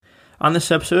On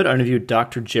this episode, I interviewed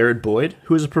Dr. Jared Boyd,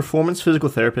 who is a performance physical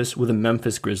therapist with the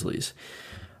Memphis Grizzlies.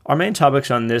 Our main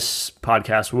topics on this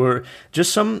podcast were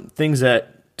just some things that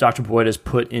Dr. Boyd has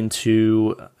put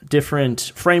into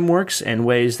different frameworks and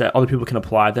ways that other people can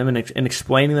apply them, and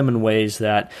explaining them in ways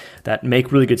that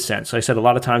make really good sense. Like I said, a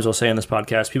lot of times I'll say on this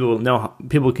podcast,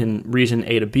 people can reason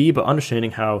A to B, but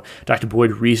understanding how Dr.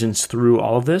 Boyd reasons through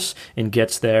all of this and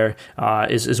gets there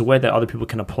is a way that other people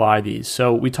can apply these.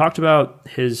 So we talked about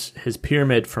his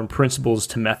pyramid from principles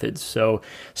to methods. So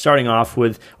starting off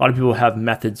with, a lot of people have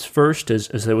methods first as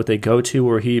what they go to,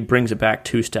 where he brings it back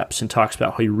 2 steps and talks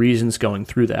about how he reasons going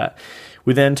through that.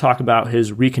 We then talk about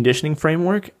his reconditioning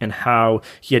framework and how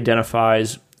he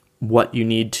identifies what you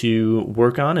need to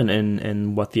work on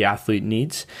and what the athlete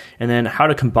needs, and then how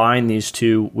to combine these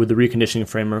two with the reconditioning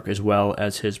framework as well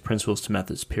as his principles to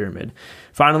methods pyramid.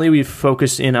 Finally, we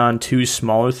focus in on 2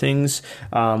 smaller things,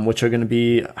 which are going to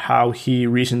be how he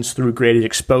reasons through graded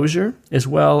exposure, as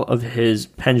well of his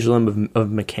pendulum of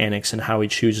mechanics and how he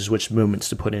chooses which movements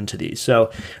to put into these.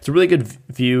 So it's a really good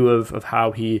view of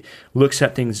how he looks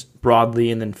at things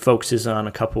broadly and then focuses on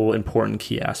a couple important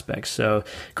key aspects. So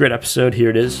great episode. Here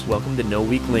it is. Welcome to No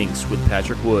Weak Links with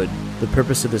Patrick Wood. The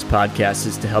purpose of this podcast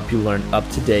is to help you learn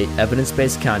up-to-date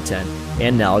evidence-based content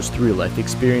and knowledge through real-life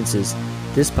experiences.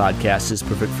 This podcast is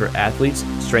perfect for athletes,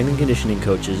 strength and conditioning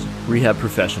coaches, rehab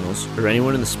professionals, or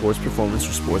anyone in the sports performance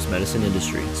or sports medicine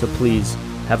industry. So please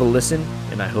have a listen,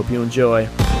 and I hope you enjoy.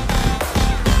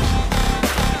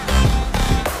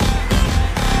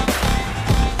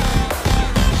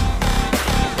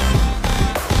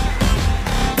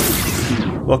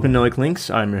 Welcome to No Weak Links.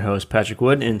 I'm your host, Patrick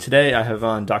Wood, and today I have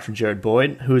on Dr. Jared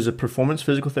Boyd, who is a performance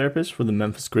physical therapist for the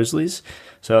Memphis Grizzlies.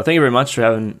 So thank you very much for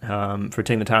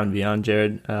taking the time to be on,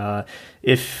 Jared.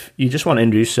 If you just want to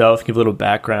introduce yourself, give a little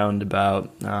background about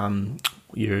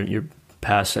your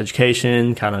past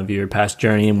education, kind of your past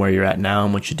journey and where you're at now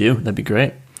and what you do, that'd be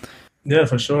great. Yeah,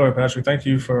 for sure, Patrick. Thank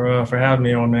you for having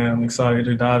me on, man. I'm excited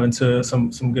to dive into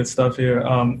some good stuff here.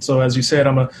 So as you said,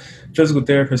 I'm a physical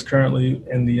therapist currently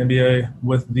in the NBA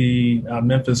with the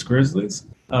Memphis Grizzlies.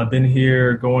 I've been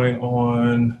here going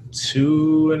on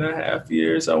 2.5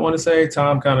 years, I want to say.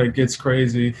 Time kind of gets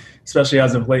crazy, especially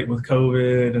as of late with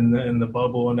COVID and the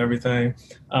bubble and everything.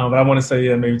 But I want to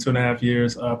say, maybe 2.5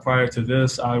 years. Prior to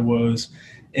this, I was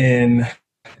in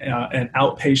an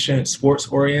outpatient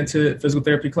sports-oriented physical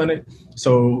therapy clinic.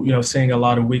 So, seeing a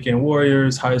lot of weekend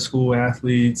warriors, high school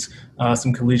athletes,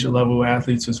 some collegiate level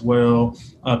athletes as well,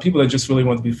 people that just really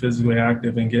want to be physically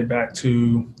active and get back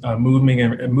to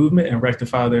movement and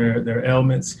rectify their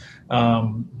ailments.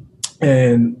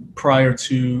 And prior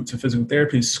to physical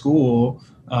therapy school,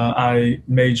 I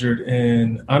majored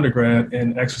in undergrad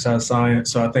in exercise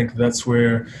science. So I think that's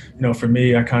where, for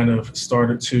me, I kind of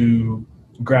started to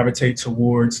gravitate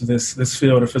towards this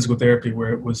field of physical therapy,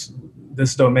 where it was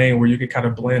this domain where you could kind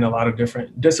of blend a lot of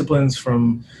different disciplines,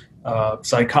 from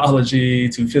psychology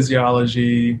to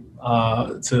physiology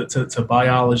to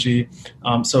biology.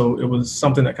 So it was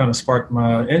something that kind of sparked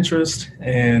my interest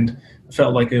and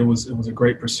felt like it was a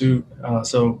great pursuit.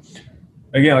 So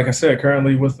again, like I said,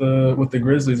 currently with the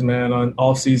Grizzlies, man, on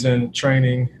off-season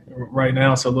training right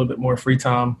now, so a little bit more free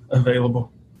time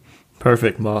available.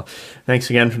 Perfect. Well, thanks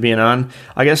again for being on.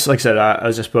 I guess, like I said,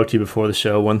 as I spoke to you before the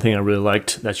show, one thing I really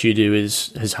liked that you do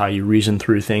is how you reason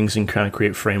through things and kind of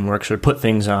create frameworks or put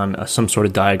things on some sort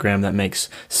of diagram that makes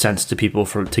sense to people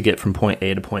to get from point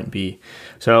A to point B.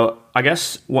 So I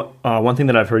guess one thing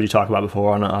that I've heard you talk about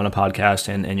before on a podcast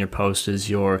and your post is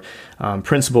your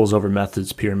principles over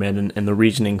methods pyramid and the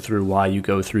reasoning through why you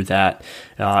go through that.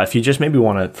 If you just maybe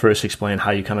want to first explain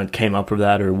how you kind of came up with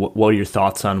that, or what are your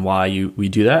thoughts on why we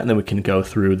do that, and then we can go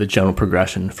through the general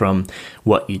progression from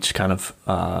what each kind of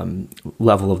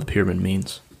level of the pyramid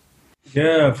means.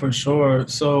 Yeah, for sure.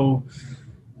 So,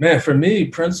 man, for me,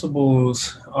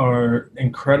 principles are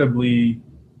incredibly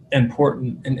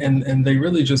important, and they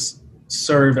really just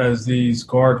serve as these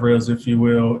guardrails, if you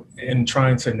will, in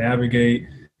trying to navigate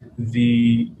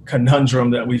the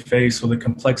conundrum that we face, or the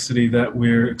complexity that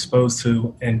we're exposed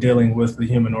to in dealing with the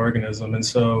human organism. And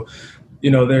so,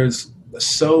 there's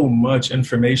so much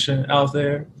information out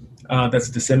there that's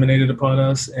disseminated upon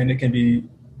us, and it can be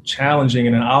challenging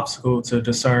and an obstacle to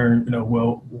discern,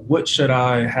 well, what should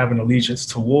I have an allegiance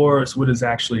towards? What is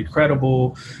actually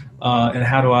credible? And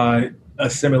how do I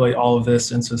assimilate all of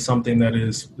this into something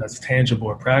that's tangible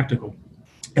or practical?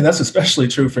 And that's especially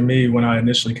true for me when I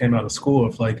initially came out of school,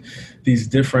 of like these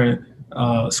different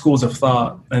schools of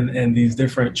thought and these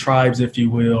different tribes, if you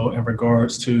will, in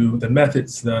regards to the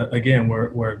methods that, again,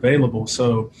 were available.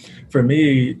 So for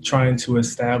me, trying to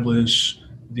establish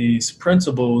these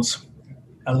principles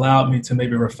allowed me to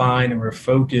maybe refine and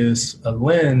refocus a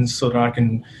lens so that I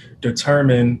can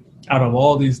determine out of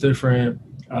all these different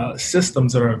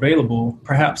systems that are available,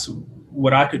 perhaps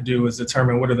what I could do is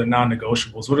determine what are the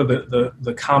non-negotiables, what are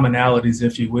the commonalities,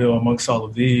 if you will, amongst all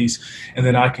of these, and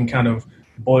then I can kind of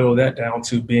boil that down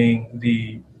to being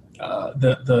the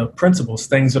principles,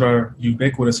 things that are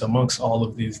ubiquitous amongst all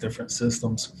of these different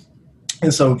systems.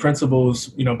 And so principles,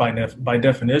 by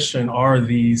definition, are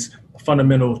these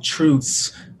fundamental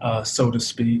truths, so to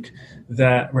speak,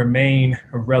 that remain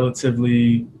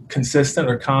relatively consistent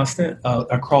or constant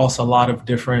across a lot of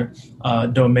different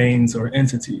domains or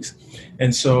entities.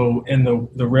 And so in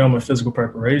the realm of physical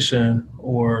preparation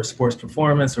or sports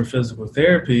performance or physical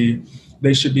therapy,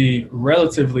 they should be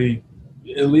relatively,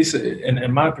 at least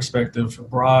in my perspective,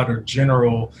 broad or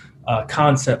general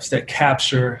concepts that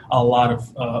capture a lot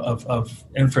of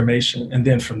information. And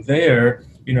then from there,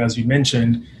 as you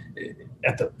mentioned,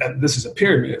 this is a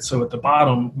pyramid. So at the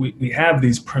bottom, we have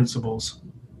these principles.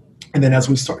 And then as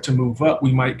we start to move up,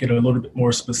 we might get a little bit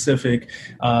more specific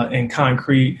and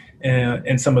concrete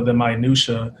and some of the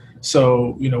minutia.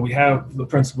 So, we have the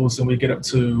principles and we get up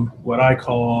to what I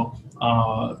call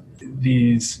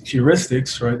these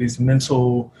heuristics, right? These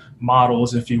mental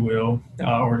models, if you will,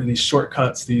 or these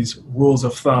shortcuts, these rules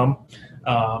of thumb.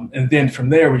 And then from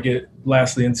there, we get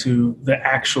lastly into the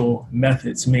actual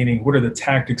methods, meaning what are the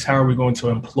tactics? How are we going to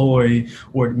employ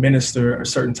or administer a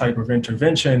certain type of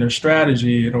intervention or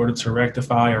strategy in order to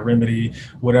rectify or remedy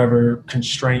whatever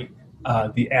constraint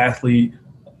the athlete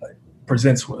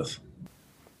presents with?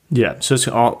 Yeah, so it's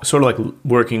all sort of like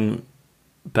working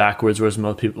backwards, whereas a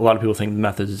lot of people think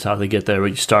methods is how they get there, where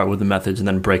you start with the methods and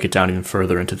then break it down even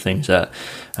further into things that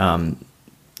the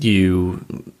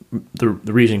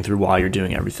reasoning through why you're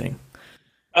doing everything.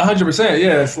 100%.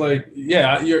 Yeah. It's like,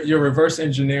 you're reverse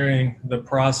engineering the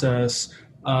process.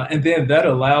 And then that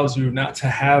allows you not to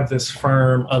have this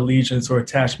firm allegiance or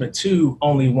attachment to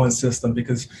only one system,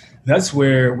 because that's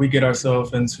where we get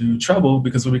ourselves into trouble,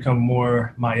 because we become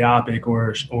more myopic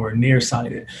or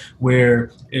nearsighted,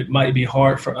 where it might be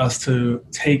hard for us to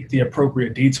take the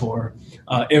appropriate detour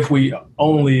if we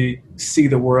only see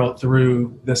the world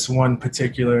through this one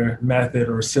particular method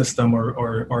or system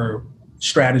or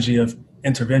strategy of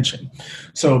intervention.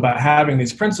 So by having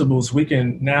these principles, we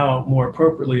can now more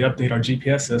appropriately update our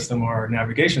GPS system or our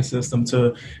navigation system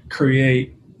to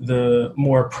create the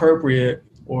more appropriate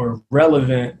or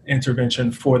relevant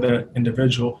intervention for that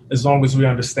individual, as long as we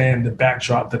understand the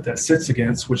backdrop that sits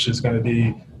against, which is going to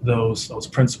be those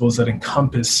principles that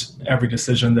encompass every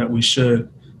decision that we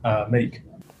should make.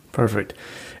 Perfect.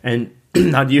 And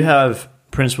now, do you have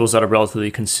principles that are relatively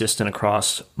consistent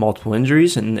across multiple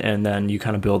injuries, and then you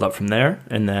kind of build up from there?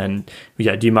 And then,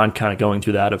 do you mind kind of going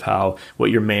through that of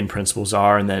what your main principles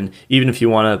are? And then even if you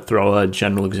want to throw a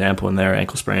general example in there,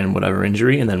 ankle sprain, whatever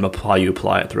injury, and then apply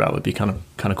it throughout, would be kind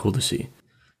of cool to see.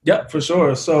 Yeah, for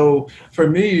sure. So for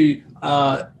me,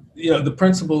 the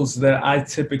principles that I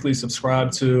typically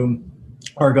subscribe to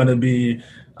are going to be,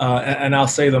 and I'll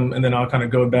say them and then I'll kind of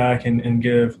go back and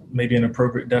give maybe an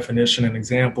appropriate definition and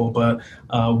example. But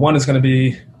one is going to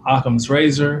be Occam's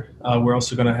razor. We're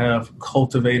also going to have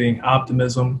cultivating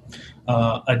optimism,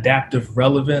 adaptive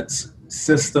relevance,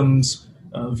 systems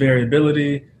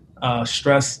variability,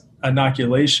 stress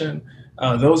inoculation.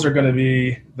 Those are going to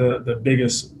be the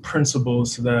biggest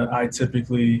principles that I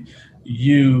typically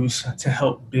use to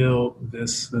help build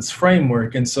this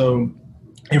framework. And so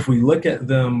if we look at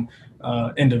them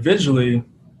individually,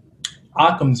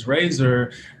 Occam's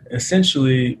razor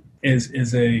essentially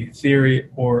is a theory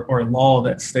or law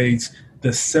that states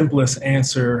the simplest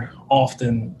answer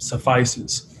often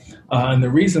suffices. And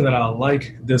the reason that I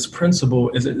like this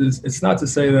principle is it's not to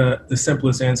say that the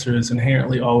simplest answer is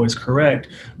inherently always correct,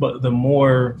 but the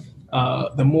more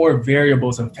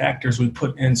variables and factors we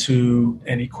put into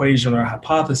an equation or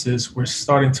hypothesis, we're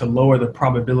starting to lower the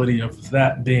probability of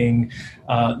that being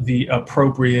the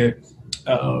appropriate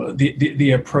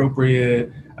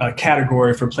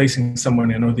category for placing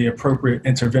someone in, or the appropriate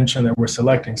intervention that we're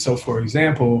selecting. So, for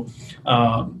example,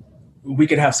 we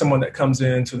could have someone that comes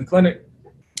into the clinic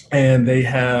and they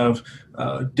have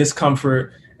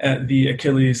discomfort at the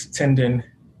Achilles tendon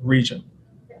region.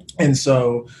 And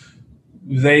so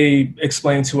they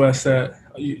explain to us that,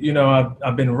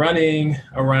 I've been running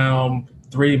around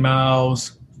 3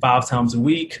 miles 5 times a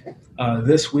week.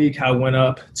 This week I went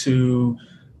up to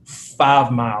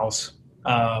 5 miles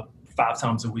 5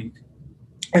 times a week.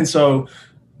 And so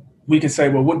we can say,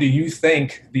 well, what do you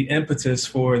think the impetus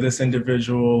for this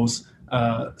individual's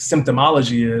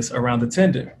symptomology is around the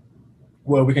tendon?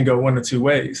 Well, we can go one or two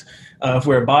ways. If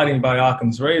we're abiding by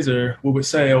Occam's razor, we would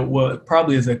say, well, it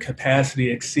probably is a capacity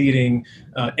exceeding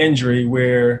injury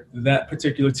where that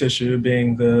particular tissue,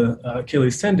 being the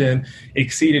Achilles tendon,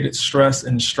 exceeded its stress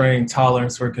and strain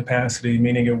tolerance or capacity,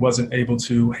 meaning it wasn't able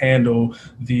to handle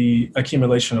the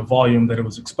accumulation of volume that it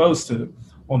was exposed to.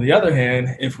 On the other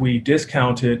hand, if we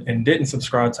discounted and didn't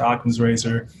subscribe to Occam's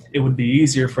razor, it would be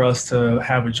easier for us to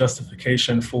have a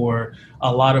justification for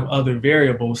a lot of other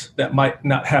variables that might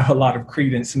not have a lot of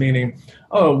credence, meaning,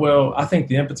 oh, well, I think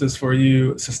the impetus for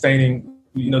you sustaining,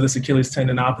 this Achilles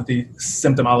tendinopathy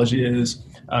symptomology is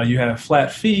you have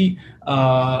flat feet,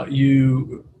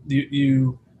 you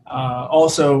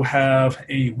also have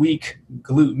a weak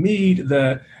glute med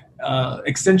that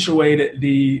accentuated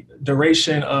the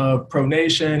duration of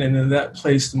pronation, and then that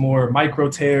placed more micro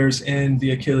tears in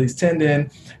the Achilles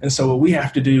tendon. And so what we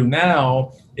have to do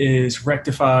now is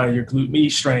rectify your glute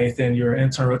med strength and your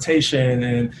internal rotation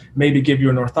and maybe give you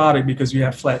an orthotic because you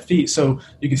have flat feet. So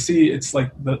you can see it's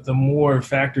like the more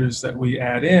factors that we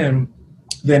add in,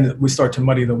 then we start to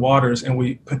muddy the waters, and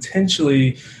we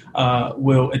potentially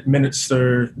will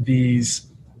administer these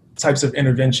types of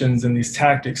interventions and these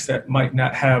tactics that might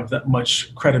not have that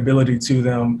much credibility to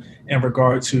them in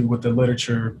regard to what the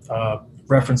literature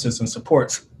references and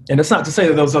supports. And it's not to say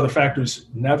that those other factors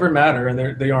never matter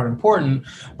and they aren't important,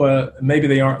 but maybe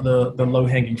they aren't the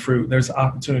low-hanging fruit. There's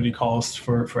opportunity cost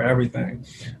for everything.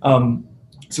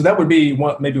 So that would be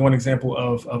maybe one example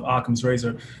of Occam's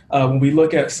razor. When we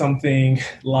look at something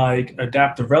like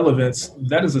adaptive relevance,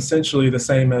 that is essentially the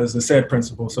same as the SAID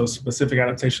principle, so specific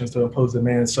adaptations to impose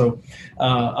demand. So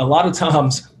a lot of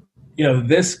times,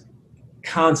 this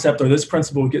concept or this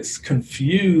principle gets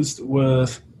confused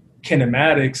with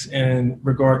kinematics in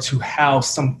regard to how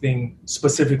something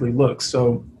specifically looks.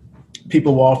 So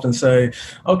people will often say,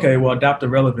 okay, well,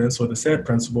 adaptive relevance or the SAID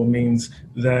principle means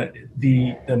that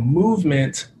the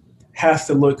movement has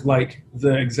to look like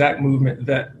the exact movement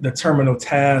that the terminal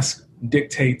task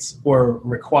dictates or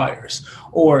requires.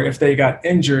 Or if they got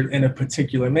injured in a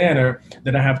particular manner,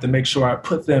 then I have to make sure I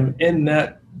put them in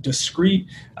that discrete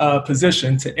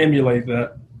position to emulate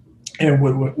that. And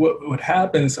what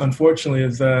happens, unfortunately,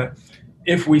 is that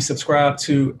if we subscribe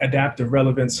to adaptive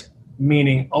relevance,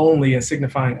 meaning only and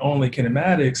signifying only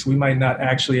kinematics, we might not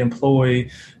actually employ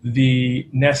the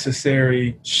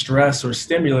necessary stress or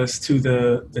stimulus to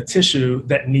the tissue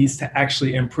that needs to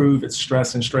actually improve its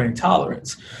stress and strain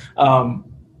tolerance,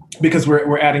 because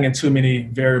we're adding in too many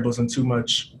variables and too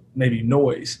much maybe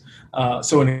noise.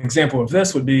 So an example of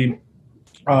this would be,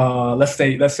 let's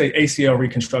say ACL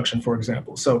reconstruction, for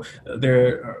example. So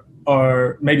there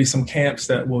are maybe some camps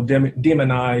that will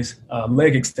demonize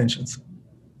leg extensions.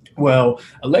 Well,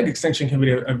 a leg extension can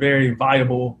be a very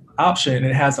viable option, and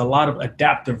it has a lot of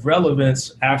adaptive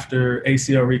relevance after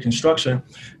ACL reconstruction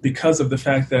because of the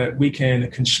fact that we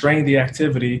can constrain the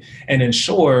activity and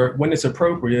ensure, when it's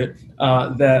appropriate,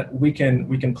 that we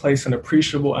can place an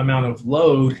appreciable amount of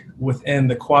load within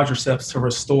the quadriceps to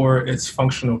restore its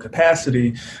functional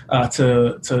capacity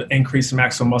to increase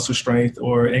maximum muscle strength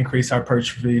or increase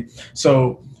hypertrophy.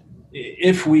 So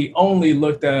if we only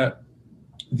looked at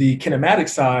the kinematic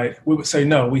side, we would say,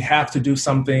 no, we have to do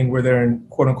something where they're in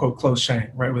quote unquote closed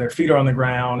chain, right? Where their feet are on the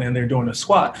ground and they're doing a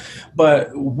squat.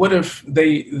 But what if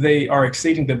they are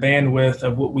exceeding the bandwidth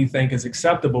of what we think is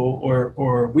acceptable,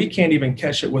 or we can't even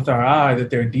catch it with our eye that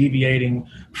they're deviating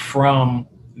from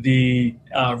the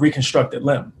reconstructed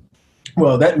limb?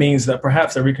 Well, that means that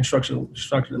perhaps the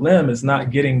reconstructed limb is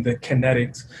not getting the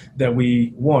kinetics that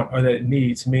we want or that it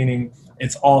needs, meaning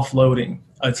it's offloading.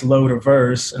 It's load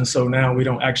averse, and so now we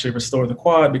don't actually restore the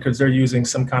quad because they're using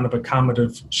some kind of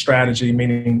accommodative strategy,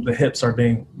 meaning the hips are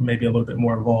being maybe a little bit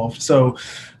more involved. So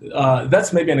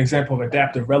that's maybe an example of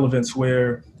adaptive relevance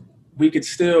where we could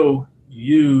still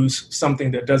use something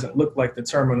that doesn't look like the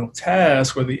terminal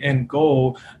task or the end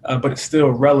goal, but it's still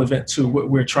relevant to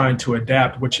what we're trying to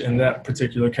adapt, which in that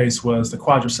particular case was the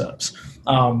quadriceps.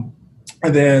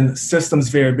 And then systems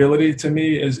variability to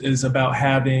me is about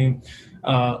having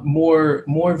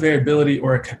more variability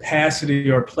or a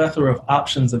capacity or a plethora of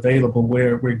options available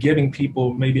where we're giving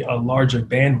people maybe a larger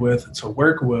bandwidth to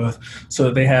work with so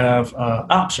that they have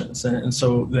options. And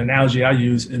so the analogy I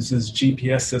use is this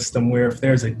GPS system where if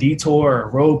there's a detour or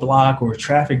a roadblock or a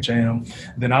traffic jam,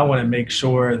 then I want to make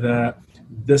sure that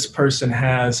this person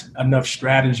has enough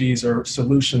strategies or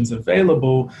solutions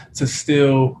available to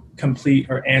still complete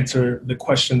or answer the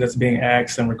question that's being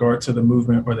asked in regard to the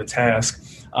movement or the task.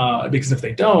 Because if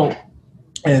they don't,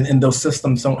 and those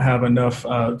systems don't have enough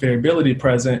variability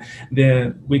present,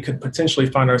 then we could potentially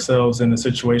find ourselves in a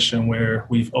situation where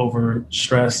we've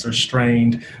overstressed or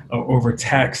strained or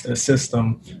overtaxed a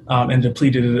system and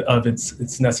depleted it of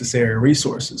its necessary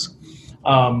resources.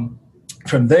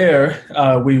 From there,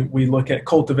 we look at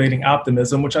cultivating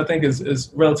optimism, which I think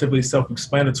is relatively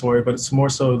self-explanatory, but it's more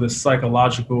so the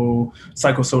psychological,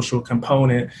 psychosocial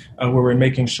component where we're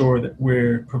making sure that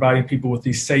we're providing people with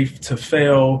these safe to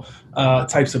fail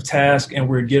types of tasks, and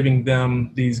we're giving them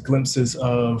these glimpses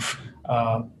of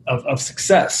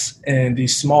success and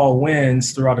these small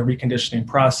wins throughout a reconditioning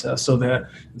process, so that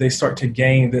they start to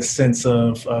gain this sense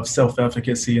of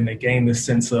self-efficacy, and they gain this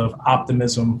sense of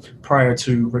optimism prior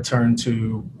to return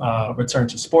to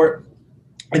sport.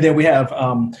 And then we have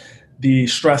the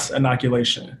stress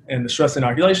inoculation, and the stress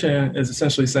inoculation is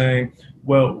essentially saying,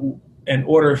 well, in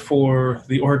order for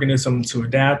the organism to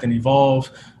adapt and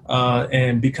evolve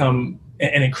and become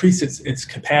and increase its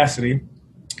capacity,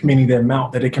 meaning the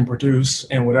amount that it can produce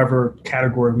in whatever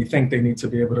category we think they need to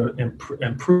be able to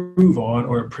improve on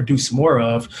or produce more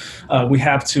of, we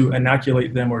have to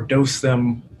inoculate them or dose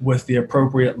them with the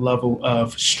appropriate level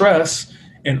of stress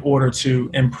in order to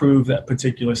improve that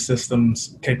particular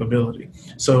system's capability.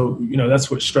 So, that's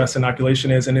what stress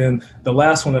inoculation is. And then the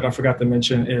last one that I forgot to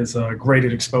mention is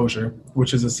graded exposure,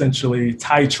 which is essentially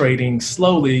titrating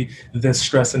slowly this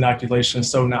stress inoculation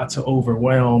so not to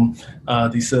overwhelm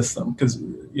the system. Because,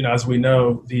 as we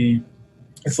know,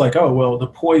 it's like, oh, well, the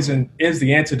poison is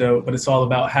the antidote, but it's all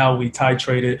about how we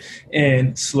titrate it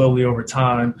in slowly over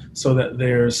time so that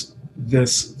there's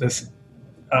this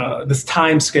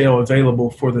time scale available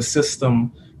for the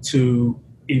system to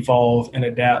evolve and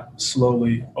adapt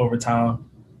slowly over time.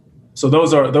 So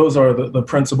those are the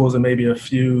principles and maybe a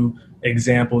few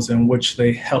examples in which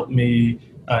they help me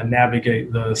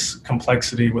navigate this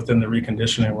complexity within the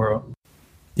reconditioning world.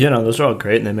 Yeah, no, those are all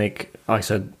great, and they make, like I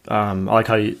said, I like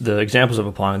how the examples of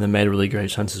applying them made really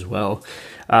great sense as well.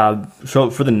 So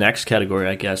for the next category,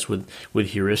 I guess, with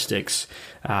heuristics,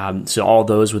 so all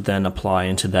those would then apply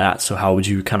into that. So how would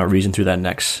you kind of reason through the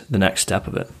next step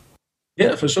of it?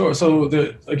 Yeah, for sure. So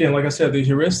again, like I said, the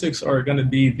heuristics are going to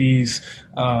be these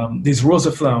rules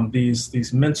of thumb,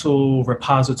 these mental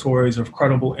repositories of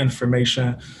credible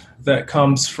information that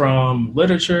comes from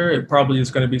literature. It probably is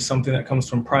going to be something that comes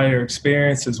from prior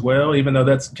experience as well, even though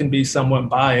that can be somewhat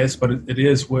biased, but it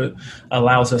is what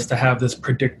allows us to have this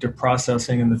predictive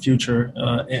processing in the future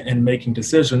and making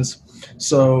decisions.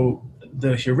 So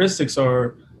the heuristics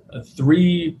are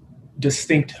three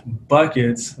distinct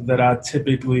buckets that I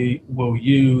typically will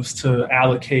use to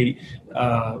allocate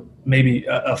maybe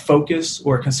a focus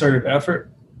or a concerted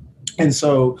effort. And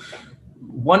so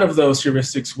one of those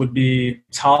heuristics would be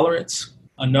tolerance,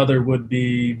 another would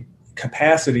be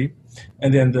capacity,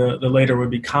 and then the later would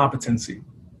be competency.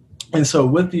 And so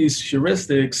with these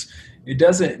heuristics, it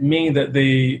doesn't mean that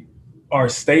they are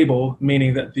stable,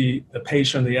 meaning that the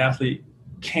patient, the athlete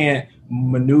can't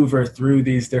maneuver through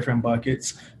these different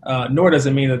buckets, nor does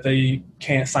it mean that they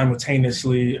can't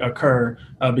simultaneously occur,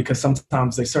 because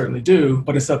sometimes they certainly do,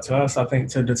 but it's up to us, I think,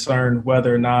 to discern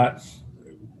whether or not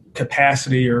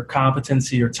capacity or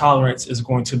competency or tolerance is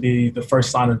going to be the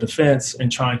first line of defense in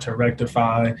trying to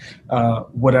rectify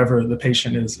whatever the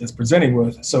patient is presenting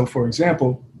with. So, for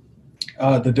example,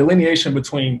 the delineation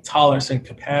between tolerance and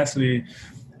capacity,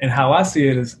 and how I see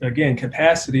it is, again,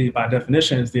 capacity by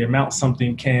definition is the amount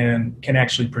something can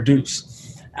actually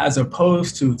produce, as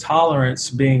opposed to tolerance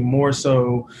being more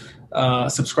so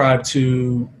subscribed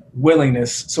to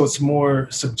willingness. So it's more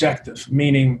subjective,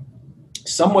 meaning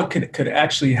someone could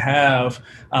actually have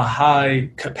a high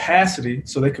capacity,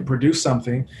 so they could produce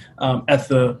something at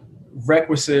the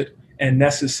requisite and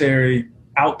necessary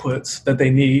outputs that they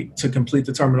need to complete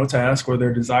the terminal task or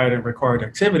their desired and required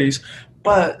activities,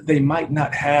 but they might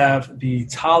not have the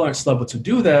tolerance level to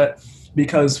do that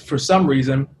because for some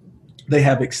reason they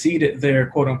have exceeded their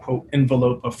quote unquote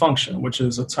envelope of function, which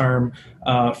is a term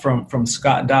from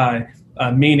Scott Dye,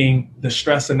 meaning the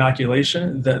stress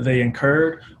inoculation that they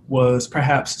incurred was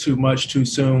perhaps too much too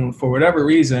soon for whatever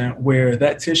reason, where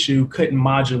that tissue couldn't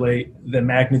modulate the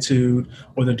magnitude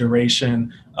or the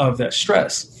duration of that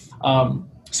stress.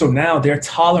 So now their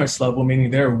tolerance level, meaning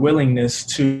their willingness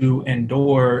to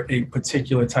endure a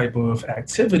particular type of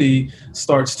activity,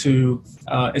 starts to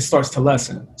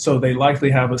lessen. So they likely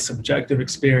have a subjective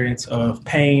experience of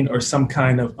pain or some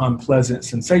kind of unpleasant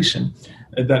sensation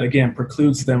that, again,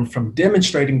 precludes them from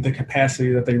demonstrating the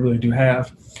capacity that they really do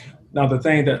have. Now, the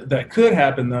thing that could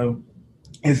happen, though,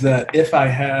 is that if I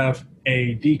have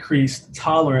a decreased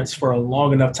tolerance for a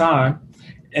long enough time,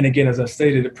 and again, as I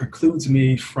stated, it precludes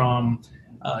me from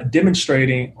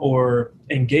demonstrating or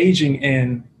engaging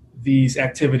in these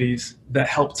activities that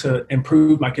help to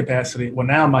improve my capacity, well,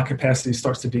 now my capacity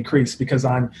starts to decrease because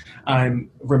I'm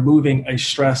removing a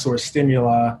stress or a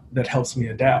stimuli that helps me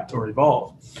adapt or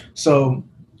evolve. So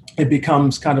it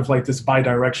becomes kind of like this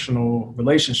bidirectional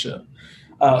relationship.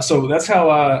 So that's how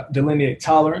I delineate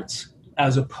tolerance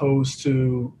as opposed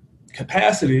to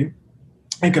capacity.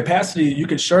 And capacity, you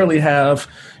could surely have,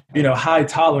 high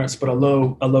tolerance, but a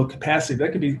low capacity.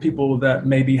 That could be people that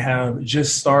maybe have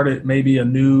just started maybe a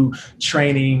new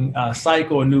training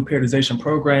cycle, a new periodization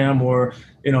program, or,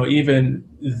 even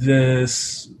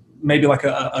this, maybe like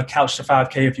a couch to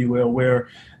 5K, if you will, where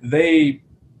they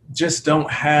just don't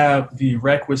have the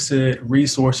requisite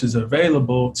resources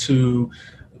available to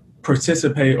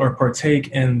participate or partake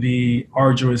in the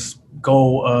arduous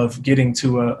goal of getting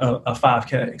to a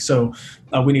 5K. So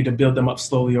we need to build them up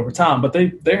slowly over time, but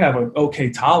they have an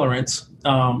okay tolerance.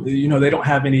 They don't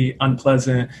have any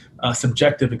unpleasant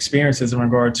subjective experiences in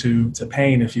regard to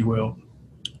pain, if you will.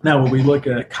 Now, when we look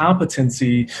at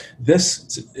competency,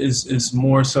 this is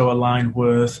more so aligned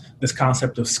with this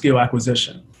concept of skill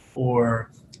acquisition or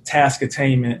task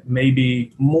attainment,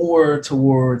 maybe more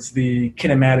towards the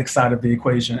kinematic side of the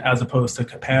equation, as opposed to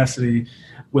capacity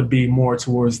would be more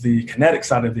towards the kinetic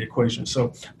side of the equation.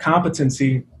 So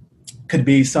competency could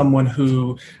be someone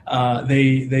who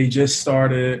they just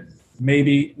started,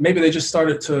 maybe they just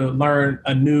started to learn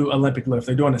a new Olympic lift.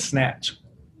 They're doing a snatch.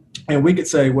 And we could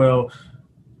say, well,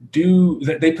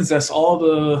 they possess all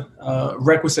the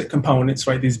requisite components,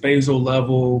 right? These basal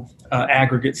level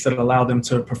aggregates that allow them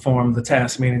to perform the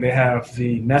task, meaning they have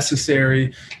the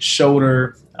necessary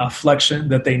shoulder flexion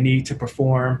that they need to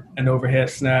perform an overhead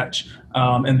snatch.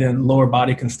 And then lower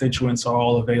body constituents are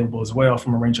all available as well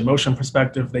from a range of motion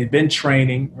perspective. They've been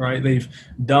training, right? They've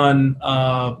done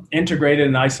integrated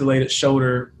and isolated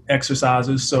shoulder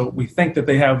exercises. So we think that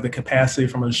they have the capacity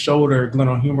from a shoulder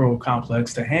glenohumeral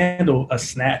complex to handle a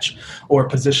snatch or a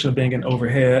position of being an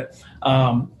overhead.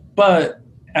 But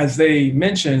as they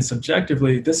mentioned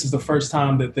subjectively, this is the first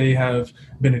time that they have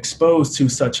been exposed to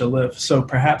such a lift. So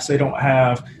perhaps they don't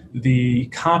have the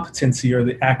competency or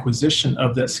the acquisition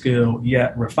of that skill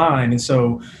yet refined. And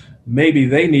so maybe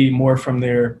they need more from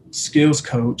their skills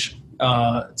coach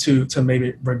to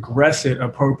maybe regress it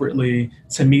appropriately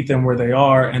to meet them where they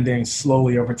are, and then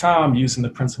slowly over time, using the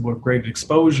principle of graded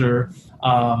exposure,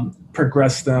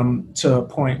 progress them to a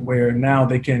point where now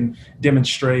they can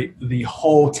demonstrate the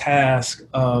whole task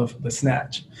of the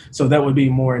snatch. So that would be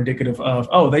more indicative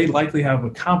of, they likely have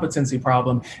a competency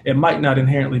problem. It might not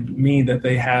inherently mean that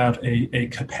they have a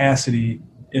capacity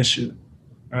issue.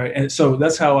 Right. And so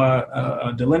that's how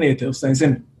I delineate those things.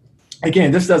 And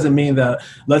again, this doesn't mean that,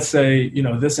 let's say,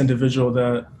 this individual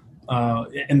that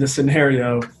in the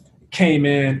scenario came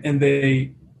in and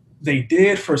they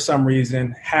did for some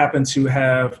reason happen to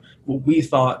have what we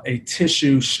thought a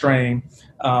tissue strain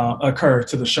occur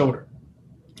to the shoulder.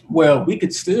 Well, we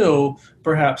could still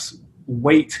perhaps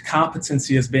weight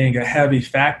competency as being a heavy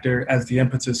factor as the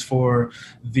impetus for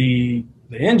the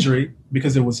injury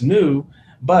because it was new.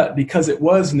 But because it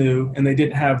was new and they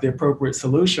didn't have the appropriate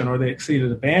solution, or they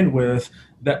exceeded a bandwidth,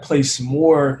 that placed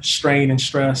more strain and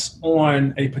stress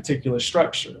on a particular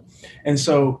structure. And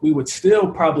so we would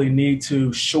still probably need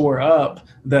to shore up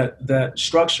that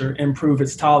structure, improve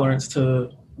its tolerance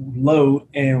to load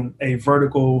in a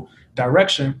vertical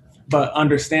direction, but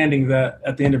understanding that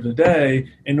at the end of the day,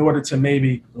 in order to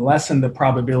maybe lessen the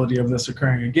probability of this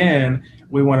occurring again,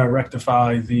 we want to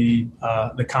rectify the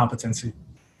competency.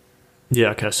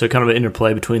 Yeah, okay. So kind of an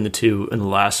interplay between the two in the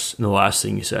last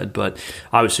thing you said, but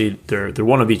obviously they're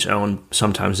one of each own.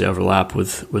 Sometimes they overlap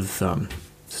with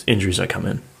injuries that come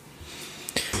in.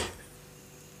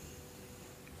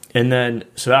 And then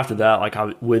so after that, like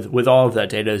with all of that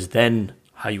data is then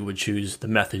how you would choose the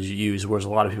methods you use. Whereas a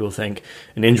lot of people think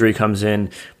an injury comes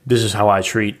in, this is how I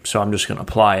treat, so I'm just going to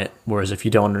apply it. Whereas if you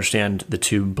don't understand the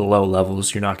two below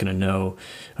levels, you're not going to know.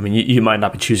 I mean, you might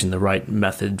not be choosing the right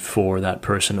method for that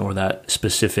person or that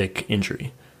specific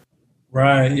injury.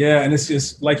 Right. Yeah. And it's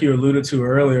just like you alluded to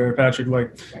earlier, Patrick,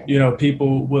 like,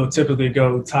 people will typically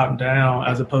go top down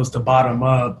as opposed to bottom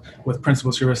up with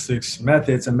principles, heuristics,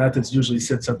 methods, and methods usually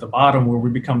sits at the bottom where we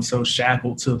become so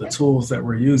shackled to the tools that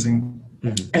we're using.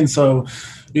 Mm-hmm. And so,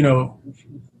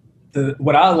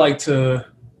 what I like to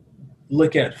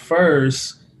look at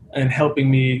first and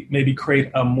helping me maybe create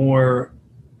a more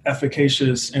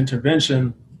efficacious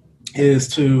intervention is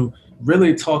to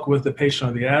really talk with the patient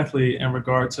or the athlete in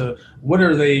regard to what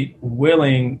are they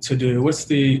willing to do? What's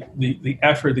the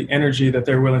effort, the energy that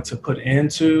they're willing to put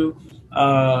into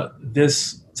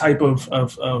this type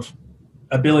of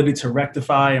ability to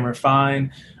rectify and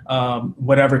refine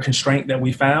whatever constraint that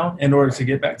we found in order to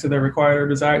get back to the required or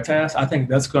desired task, I think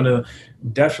that's going to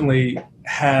definitely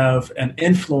have an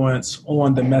influence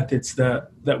on the methods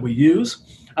that we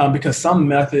use. Because some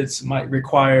methods might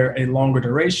require a longer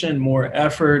duration, more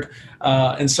effort.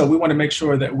 And so we want to make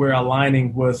sure that we're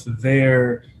aligning with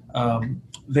their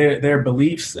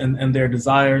beliefs and their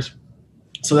desires.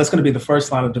 So that's going to be the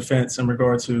first line of defense in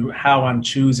regard to how I'm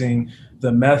choosing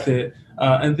the method.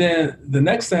 And then the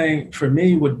next thing for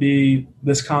me would be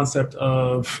this concept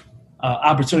of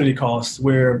opportunity cost,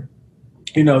 where,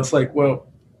 it's like,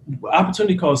 well,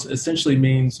 opportunity cost essentially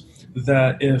means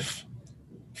that if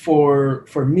for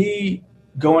me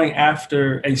going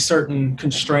after a certain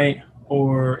constraint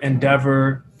or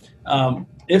endeavor,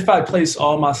 if I place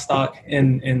all my stock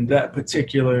in that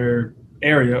particular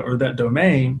area or that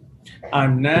domain,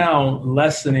 I'm now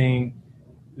lessening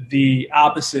the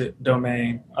opposite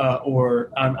domain,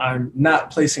 or I'm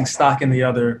not placing stock in the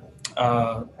other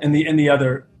in the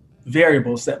other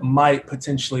variables that might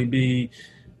potentially be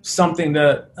something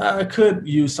that could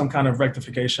use some kind of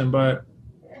rectification, but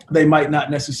they might not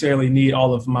necessarily need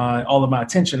all of my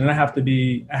attention, and I have to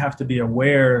be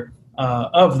aware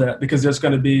of that, because there's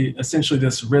going to be essentially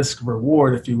this risk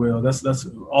reward, if you will. That's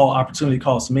all opportunity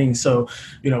cost means. So,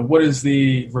 what is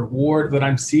the reward that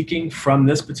I'm seeking from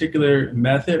this particular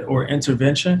method or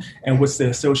intervention, and what's the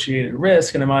associated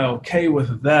risk, and am I okay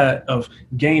with that of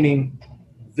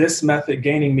this method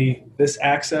gaining me this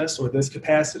access or this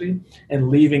capacity and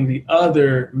leaving the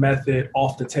other method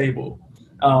off the table?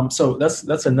 So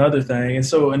that's another thing. And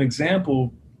so an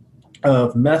example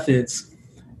of methods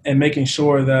and making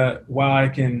sure that while I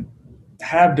can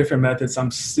have different methods, I'm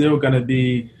still going to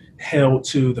be held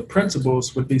to the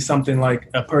principles would be something like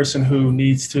a person who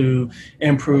needs to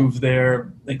improve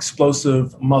their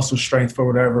explosive muscle strength for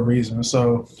whatever reason.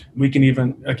 So we can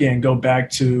even, again, go back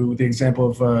to the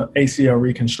example of ACL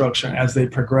reconstruction as they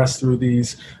progress through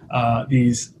these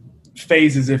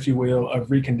phases, if you will, of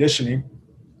reconditioning.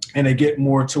 And they get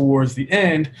more towards the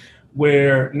end,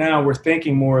 where now we're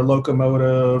thinking more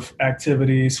locomotive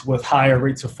activities with higher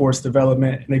rates of force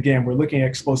development. And again, we're looking at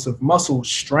explosive muscle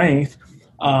strength,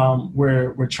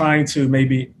 where we're trying to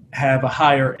maybe have a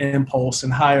higher impulse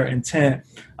and higher intent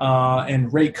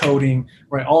and rate coding,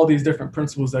 right? All these different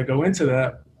principles that go into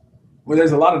that, where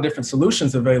there's a lot of different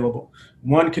solutions available.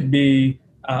 One could be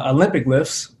Olympic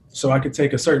lifts. So I could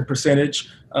take a certain percentage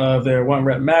of their 1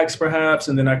 rep max perhaps,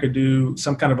 and then I could do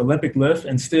some kind of Olympic lift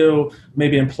and still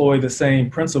maybe employ the same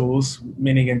principles,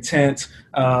 meaning intent.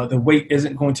 The weight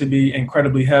isn't going to be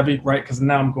incredibly heavy, right? Because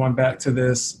now I'm going back to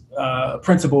this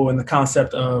principle and the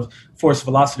concept of force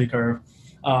velocity curve.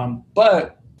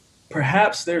 But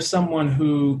perhaps there's someone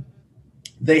who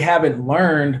they haven't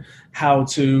learned how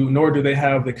to, nor do they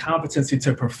have the competency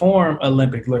to perform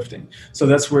Olympic lifting. So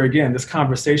that's where, again, this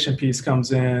conversation piece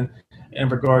comes in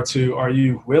regard to, are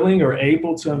you willing or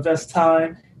able to invest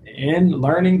time in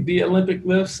learning the Olympic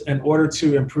lifts in order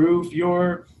to improve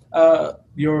your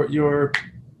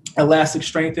elastic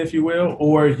strength, if you will,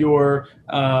 or your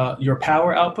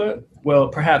power output? Well,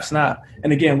 perhaps not.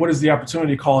 And again, what is the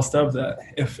opportunity cost of that?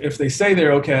 If they say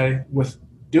they're okay with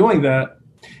doing that,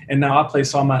 and now I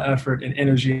place all my effort and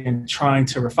energy in trying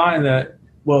to refine that,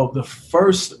 well, the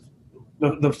first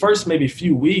maybe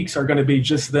few weeks are going to be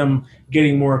just them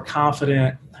getting more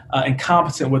confident and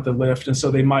competent with the lift. And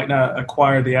so they might not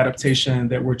acquire the adaptation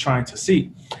that we're trying to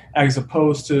see, as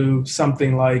opposed to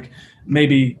something like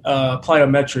maybe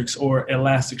plyometrics or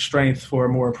elastic strength, for a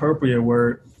more appropriate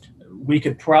word. We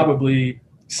could probably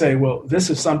say, well, this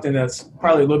is something that's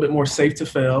probably a little bit more safe to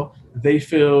fail. They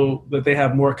feel that they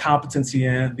have more competency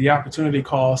in. The opportunity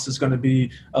cost is going to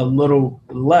be a little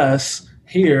less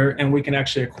here, and we can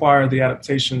actually acquire the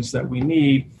adaptations that we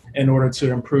need in order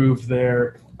to improve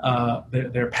their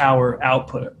power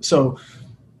output. So,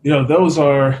 those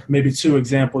are maybe two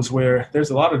examples where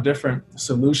there's a lot of different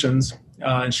solutions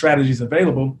and strategies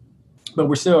available, but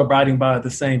we're still abiding by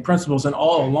the same principles. And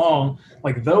all along,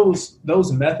 like those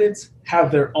methods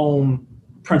have their own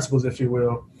principles, if you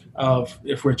will, of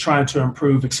if we're trying to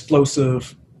improve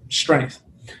explosive strength.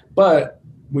 But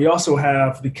we also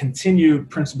have the continued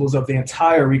principles of the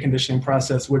entire reconditioning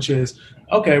process, which is,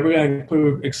 okay, we're going to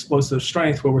improve explosive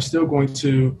strength, but we're still going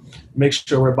to make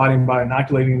sure we're abiding by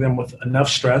inoculating them with enough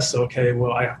stress. Okay,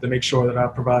 well, I have to make sure that I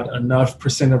provide enough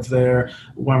 % of their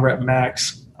 1 rep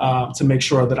max to make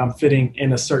sure that I'm fitting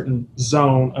in a certain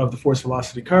zone of the force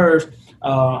velocity curve.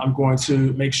 I'm going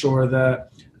to make sure that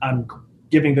I'm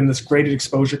giving them this graded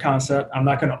exposure concept. I'm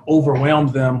not going to overwhelm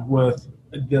them with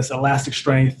this elastic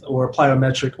strength or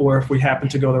plyometric, or if we happen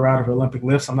to go the route of Olympic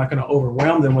lifts, I'm not going to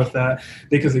overwhelm them with that,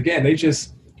 because again, they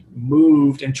just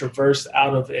moved and traversed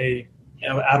out of a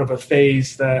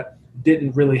phase that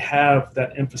didn't really have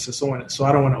that emphasis on it. So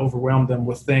I don't want to overwhelm them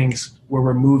with things where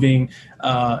we're moving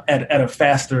at a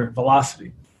faster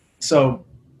velocity. So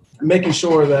making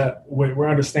sure that we're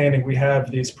understanding we have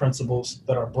these principles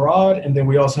that are broad, and then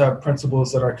we also have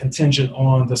principles that are contingent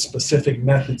on the specific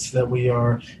methods that we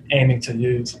are aiming to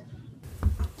use.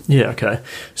 Yeah, okay.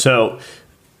 So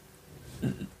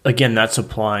again, that's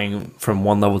applying from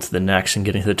one level to the next and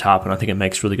getting to the top, and I think it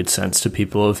makes really good sense to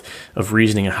people of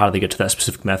reasoning and how they get to that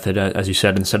specific method, as you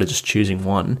said, instead of just choosing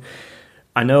one.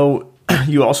 I know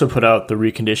you also put out the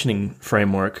reconditioning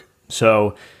framework,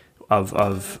 so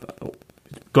of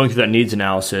going through that needs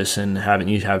analysis and having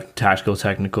you have tactical,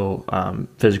 technical,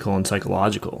 physical, and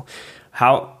psychological.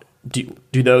 How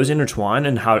do those intertwine,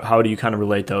 and how do you kind of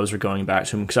relate those or going back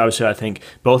to them? Because obviously I think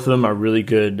both of them are really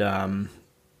good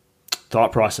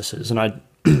thought processes, and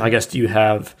I guess, do you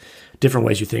have different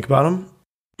ways you think about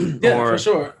them? Yeah, for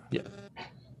sure. Yeah.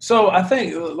 So I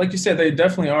think, like you said, they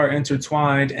definitely are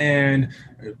intertwined, and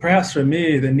perhaps for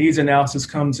me, the needs analysis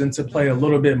comes into play a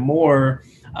little bit more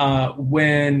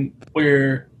when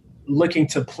we're looking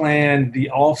to plan the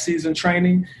off-season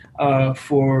training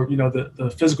for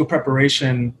the physical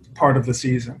preparation part of the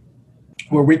season,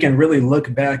 where we can really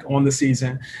look back on the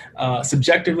season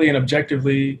subjectively and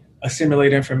objectively,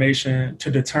 assimilate information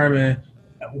to determine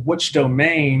which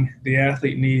domain the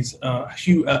athlete needs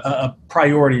a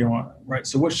priority on, right?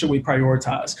 So what should we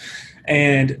prioritize?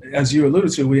 And as you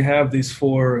alluded to, we have these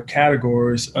 4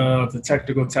 categories of the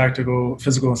technical, tactical,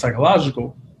 physical, and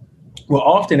psychological. Well,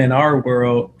 often in our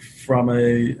world, from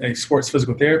a sports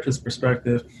physical therapist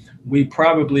perspective, we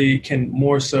probably can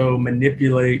more so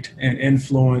manipulate and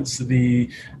influence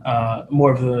the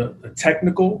more of the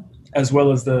technical as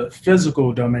well as the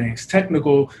physical domains.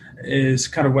 Technical is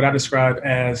kind of what I describe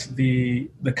as the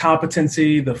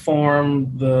competency, the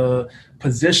form, the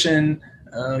position,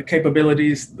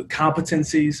 capabilities, the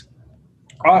competencies.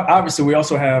 Obviously, we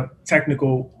also have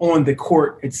technical on the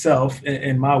court itself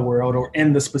in my world, or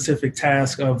in the specific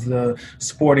task of the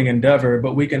sporting endeavor,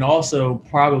 but we can also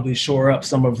probably shore up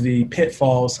some of the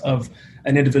pitfalls of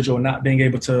an individual not being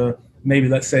able to maybe,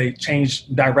 let's say, change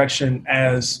direction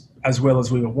as well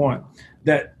as we would want.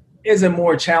 That is a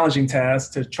more challenging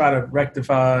task to try to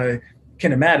rectify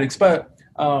kinematics, but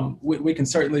we can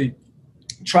certainly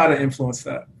try to influence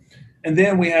that. And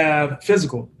then we have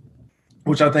physical,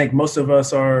 which I think most of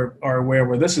us are aware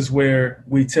where this is where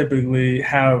we typically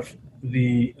have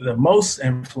the most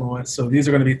influence. So these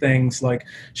are going to be things like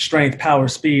strength, power,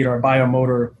 speed, our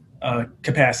biomotor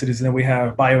capacities. And then we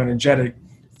have bioenergetic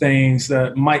things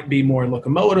that might be more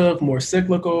locomotive, more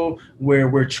cyclical, where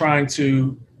we're trying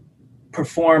to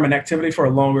perform an activity for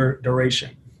a longer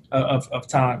duration of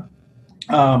time.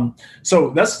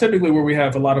 So that's typically where we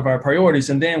have a lot of our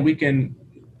priorities. And then we can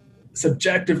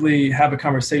subjectively have a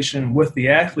conversation with the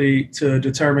athlete to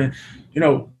determine,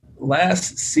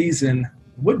 last season,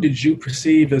 what did you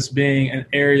perceive as being an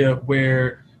area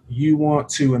where you want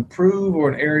to improve, or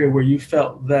an area where you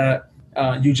felt that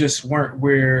you just weren't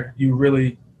where you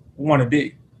really want to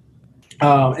be?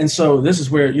 And so this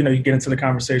is where, you get into the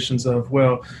conversations of,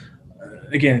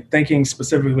 again, thinking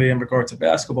specifically in regard to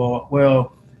basketball,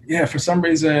 for some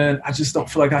reason, I just don't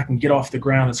feel like I can get off the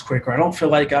ground as quick, or I don't feel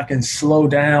like I can slow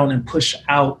down and push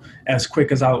out as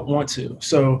quick as I want to.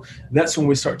 So that's when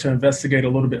we start to investigate a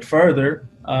little bit further,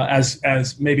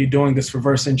 as maybe doing this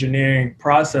reverse engineering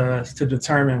process to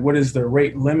determine what is the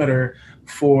rate limiter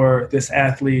for this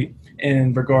athlete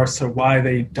in regards to why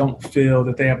they don't feel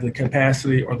that they have the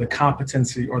capacity or the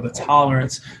competency or the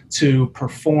tolerance to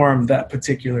perform that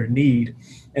particular need.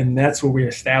 And that's where we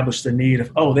establish the need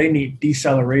of, they need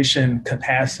deceleration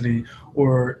capacity,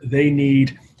 or they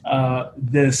need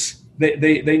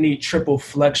they need triple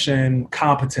flexion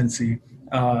competency,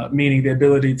 meaning the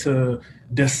ability to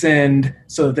descend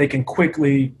so that they can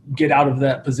quickly get out of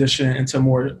that position into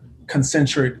more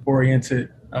concentric oriented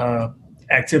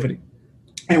activity.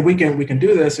 And we can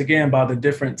do this again by the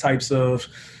different types of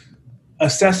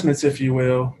assessments, if you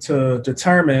will, to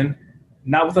determine,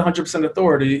 not with 100%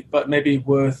 authority, but maybe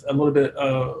with a little bit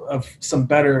of some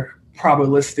better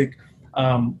probabilistic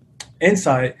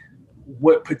insight,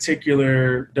 what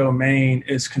particular domain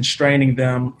is constraining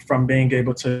them from being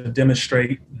able to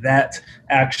demonstrate that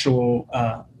actual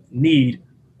need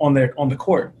on the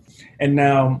court. And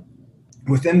now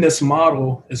within this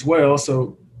model as well,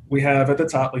 so we have at the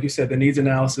top, like you said, the needs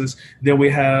analysis. Then we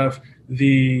have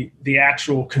the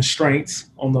actual constraints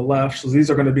on the left. So these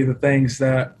are going to be the things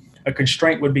that A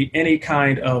constraint would be any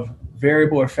kind of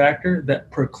variable or factor that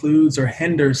precludes or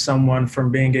hinders someone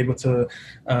from being able to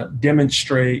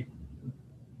demonstrate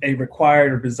a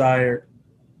required or desired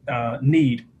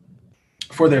need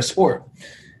for their sport.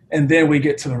 And then we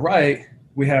get to the right,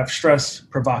 we have stress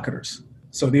provocators.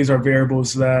 So these are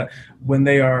variables that when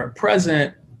they are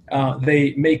present,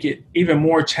 they make it even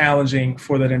more challenging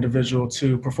for that individual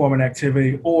to perform an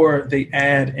activity, or they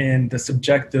add in the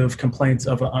subjective complaints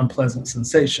of an unpleasant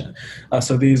sensation.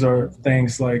 So these are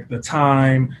things like the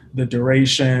time, the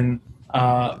duration,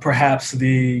 perhaps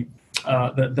the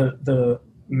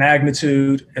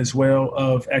magnitude as well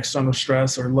of external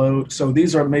stress or load. So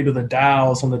these are maybe the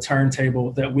dials on the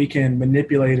turntable that we can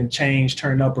manipulate and change,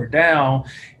 turn up or down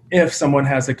if someone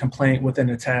has a complaint within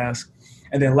a task.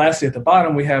 And then lastly, at the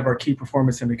bottom, we have our key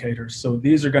performance indicators. So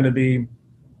these are going to be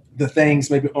the things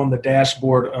maybe on the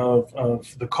dashboard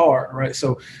of the car, right?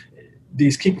 So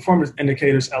these key performance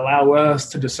indicators allow us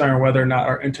to discern whether or not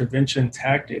our intervention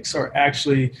tactics are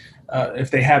actually,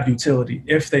 if they have utility,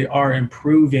 if they are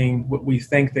improving what we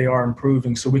think they are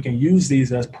improving. So we can use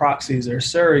these as proxies or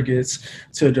surrogates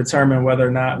to determine whether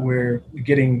or not we're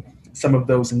getting some of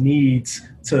those needs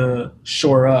to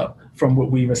shore up from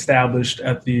what we've established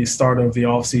at the start of the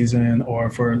off season or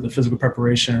for the physical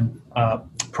preparation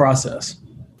process.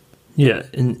 Yeah,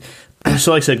 and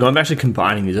so like I said, going back to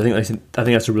combining these, I think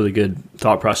that's a really good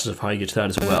thought process of how you get to that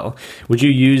as well. Would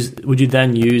you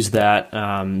then use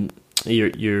that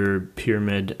your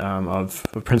pyramid of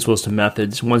principles to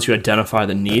methods once you identify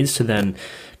the needs to then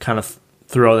kind of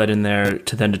throw that in there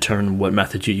to then determine what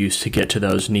method you use to get to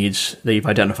those needs that you've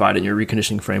identified in your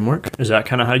reconditioning framework? Is that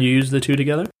kind of how you use the two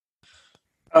together?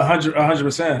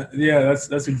 100%. Yeah,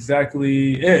 that's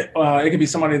exactly it. It could be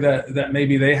somebody that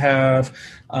maybe they have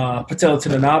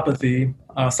patellotendinopathy,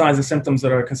 signs and symptoms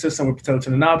that are consistent with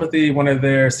patellotendinopathy. One of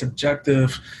their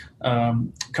subjective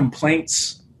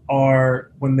complaints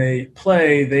are when they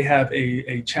play, they have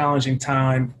a challenging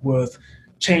time with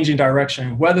changing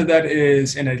direction, whether that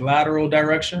is in a lateral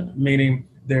direction, meaning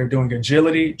they're doing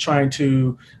agility, trying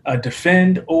to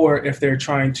defend, or if they're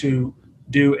trying to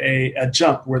do a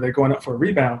jump where they're going up for a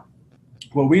rebound.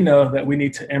 Well, we know that we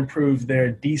need to improve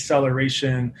their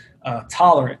deceleration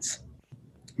tolerance,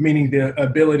 meaning the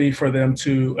ability for them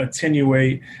to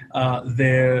attenuate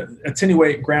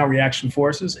ground reaction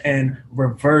forces and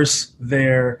reverse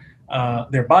their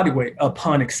body weight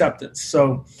upon acceptance.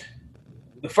 So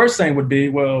the first thing would be,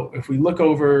 well, if we look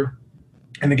over,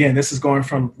 and again, this is going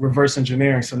from reverse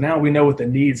engineering. So now we know what the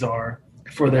needs are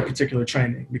for their particular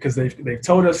training because they've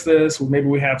told us this. Well, maybe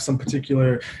we have some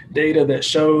particular data that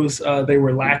shows they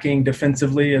were lacking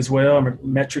defensively as well,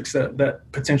 metrics that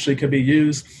potentially could be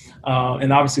used.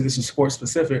 And obviously this is sport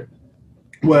specific.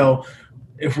 Well,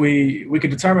 if we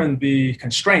could determine the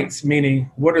constraints, meaning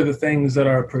what are the things that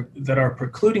are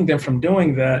precluding them from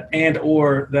doing that and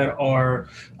or that are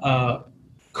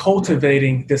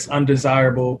cultivating this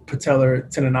undesirable patellar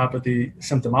tendinopathy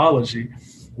symptomology.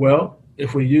 Well,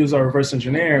 if we use our reverse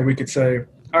engineering, we could say,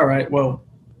 all right, well,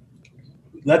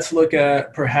 let's look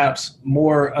at perhaps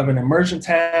more of an emergent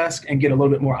task and get a little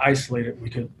bit more isolated. We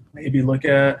could maybe look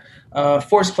at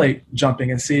force plate jumping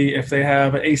and see if they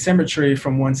have an asymmetry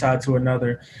from one side to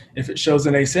another. If it shows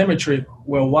an asymmetry,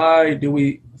 well, why do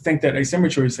we think that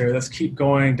asymmetry is there? Let's keep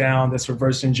going down this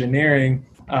reverse engineering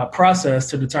process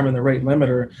to determine the rate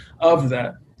limiter of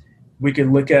that. We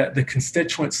could look at the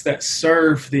constituents that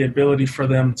serve the ability for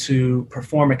them to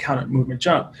perform a counter movement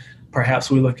jump.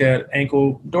 Perhaps we look at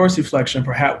ankle dorsiflexion.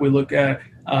 Perhaps we look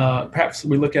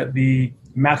at the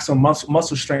maximum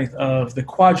muscle strength of the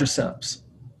quadriceps.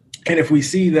 And if we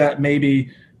see that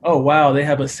maybe, oh wow, they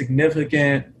have a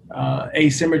significant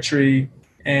asymmetry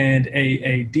and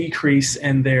a decrease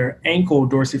in their ankle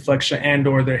dorsiflexion and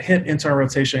or their hip internal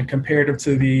rotation comparative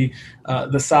to the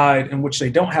side in which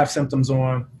they don't have symptoms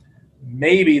on,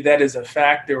 maybe that is a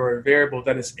factor or a variable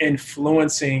that is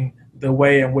influencing the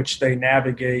way in which they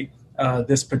navigate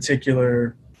this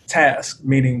particular task,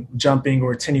 meaning jumping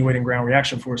or attenuating ground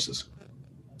reaction forces.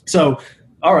 So,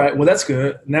 all right, well, that's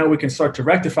good. Now we can start to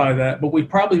rectify that, but we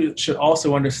probably should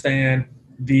also understand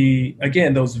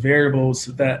those variables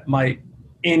that might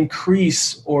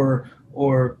increase or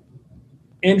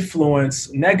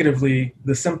influence negatively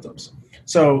the symptoms.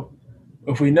 So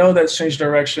if we know that's change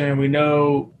direction, we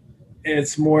know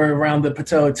it's more around the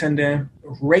patellar tendon,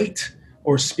 rate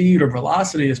or speed or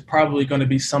velocity is probably going to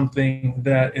be something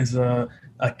that is a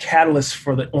catalyst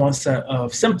for the onset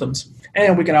of symptoms.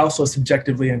 And we can also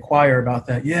subjectively inquire about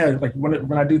that. Yeah, like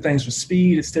when I do things with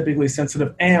speed, it's typically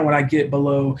sensitive. And when I get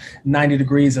below 90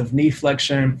 degrees of knee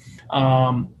flexion,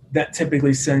 that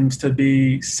typically seems to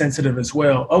be sensitive as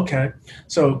well. Okay,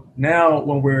 so now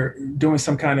when we're doing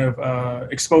some kind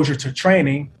of exposure to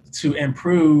training to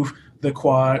improve the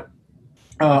quad,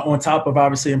 on top of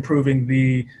obviously improving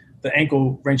the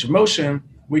ankle range of motion,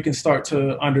 we can start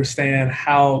to understand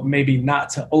how maybe not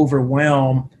to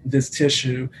overwhelm this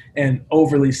tissue and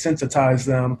overly sensitize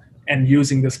them, and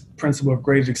using this principle of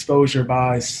graded exposure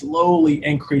by slowly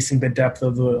increasing the depth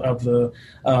of the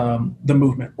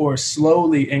movement, or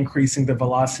slowly increasing the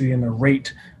velocity and the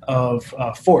rate of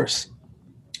force.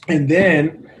 And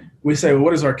then we say, well,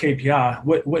 what is our KPI?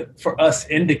 What for us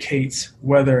indicates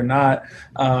whether or not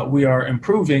we are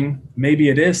improving? Maybe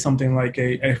it is something like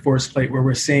a force plate where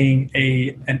we're seeing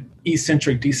an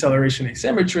eccentric deceleration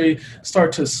asymmetry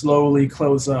start to slowly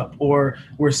close up, or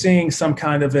we're seeing some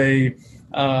kind of a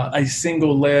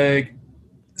single leg,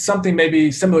 something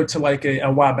maybe similar to like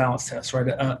a Y balance test,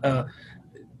 right?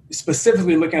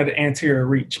 Specifically looking at the anterior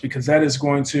reach, because that is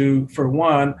going to, for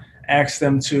one, ask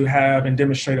them to have and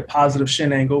demonstrate a positive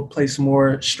shin angle, place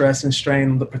more stress and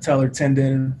strain on the patellar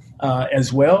tendon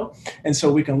as well. And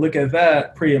so we can look at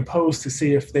that pre and post to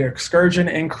see if their excursion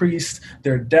increased,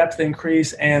 their depth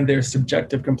increased, and their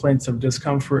subjective complaints of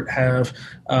discomfort have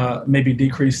maybe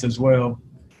decreased as well.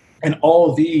 And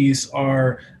all these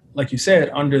are, like you said,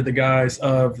 under the guise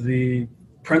of the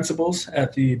principles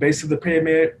at the base of the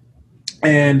pyramid.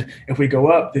 And if we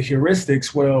go up, the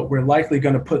heuristics, well, we're likely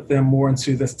going to put them more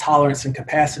into this tolerance and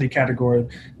capacity category,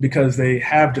 because they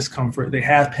have discomfort, they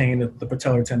have pain at the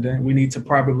patellar tendon. We need to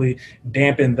probably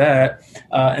dampen that.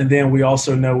 And then we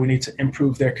also know we need to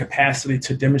improve their capacity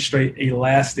to demonstrate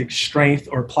elastic strength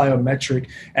or plyometric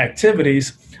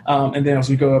activities. And then as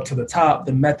we go up to the top,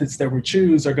 the methods that we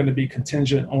choose are going to be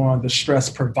contingent on the stress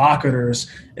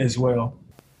provocators as well.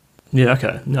 Yeah,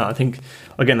 okay. No, I think,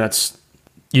 again, that's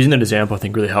using that example, I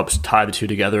think really helps tie the two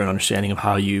together, and understanding of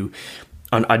how you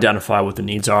identify what the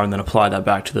needs are and then apply that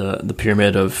back to the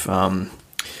pyramid of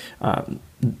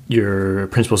your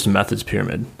principles to methods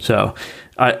pyramid. So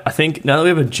I think now that we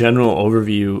have a general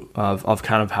overview of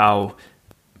kind of how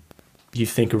you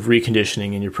think of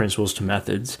reconditioning and your principles to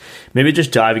methods, maybe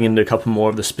just diving into a couple more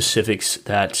of the specifics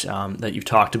that you've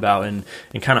talked about and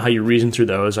kind of how you reason through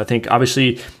those. I think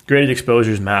obviously graded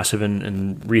exposure is massive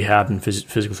in rehab and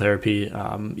physical therapy,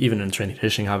 even in strength and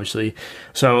conditioning, obviously.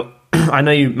 So I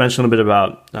know you mentioned a little bit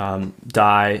about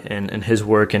Dai and his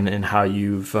work and how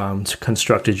you've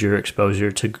constructed your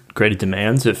exposure to graded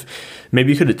demands. If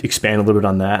maybe you could expand a little bit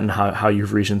on that and how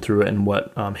you've reasoned through it and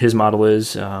what his model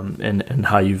is, and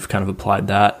how you've kind of applied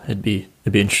that. It'd be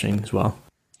interesting as well.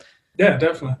 Yeah,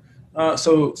 definitely.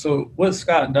 So what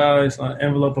Scott Dai's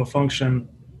envelope of function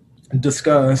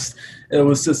discussed, it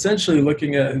was essentially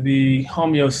looking at the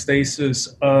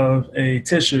homeostasis of a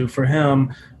tissue. For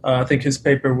him, I think his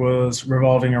paper was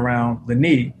revolving around the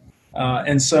knee.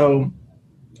 And so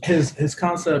his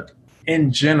concept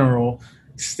in general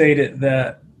stated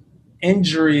that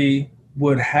injury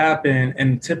would happen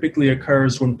and typically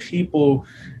occurs when people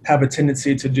have a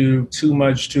tendency to do too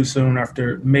much too soon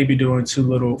after maybe doing too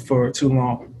little for too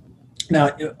long. Now,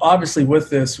 obviously with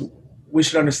this, we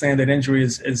should understand that injury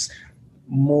is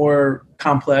more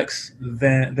complex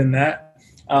than that.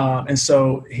 And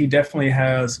so he definitely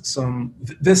has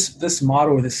this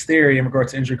model or this theory in regard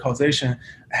to injury causation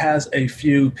has a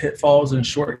few pitfalls and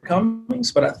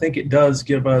shortcomings, but I think it does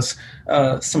give us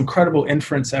some credible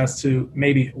inference as to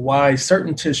maybe why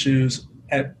certain tissues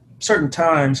at certain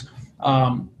times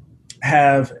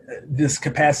have this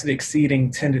capacity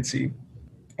exceeding tendency.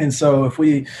 And so if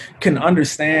we can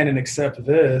understand and accept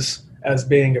this as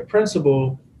being a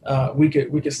principle, we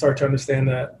could start to understand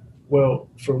that, well,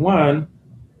 for one,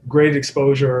 graded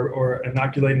exposure or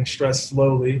inoculating stress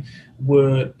slowly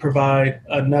would provide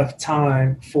enough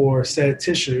time for said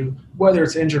tissue, whether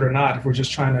it's injured or not. If we're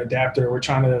just trying to adapt it, or we're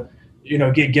trying to,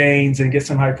 get gains and get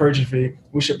some hypertrophy,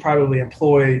 we should probably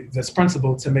employ this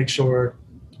principle to make sure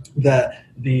that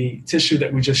the tissue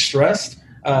that we just stressed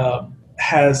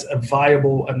has a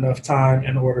viable enough time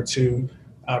in order to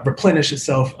replenish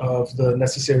itself of the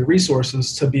necessary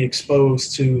resources to be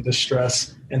exposed to the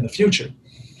stress in the future.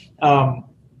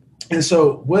 And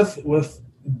so with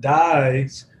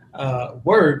Dai's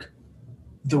work,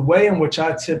 the way in which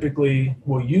I typically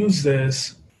will use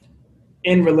this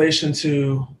in relation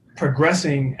to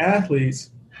progressing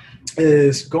athletes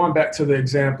is going back to the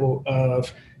example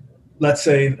of, let's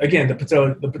say, again, the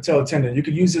patellar tendon. You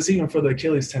could use this even for the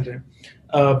Achilles tendon.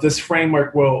 This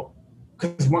framework, well,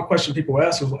 because one question people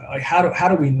ask was like, how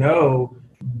do we know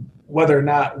whether or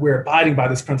not we're abiding by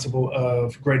this principle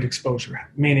of graded exposure?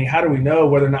 Meaning, how do we know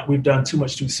whether or not we've done too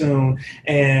much too soon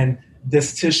and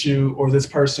this tissue or this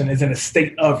person is in a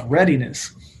state of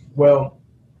readiness? Well,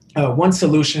 one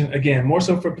solution, again, more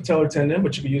so for patellar tendon,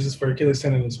 but you can use this for Achilles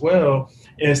tendon as well,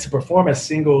 is to perform a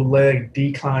single leg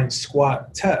decline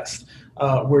squat test,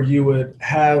 where you would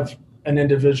have an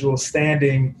individual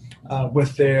standing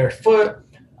with their foot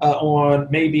on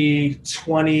maybe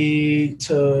 20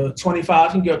 to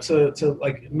 25, you can go up to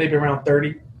like maybe around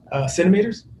 30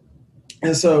 centimeters.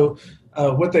 And so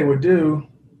what they would do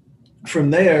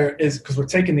from there is, because we're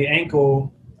taking the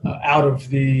ankle out of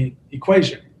the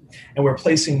equation, and we're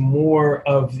placing more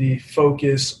of the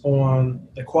focus on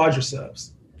the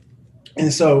quadriceps.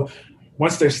 And so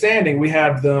once they're standing, we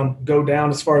have them go down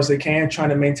as far as they can, trying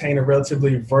to maintain a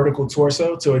relatively vertical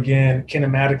torso to, again,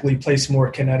 kinematically place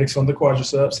more kinetics on the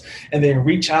quadriceps, and then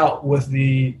reach out with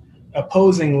the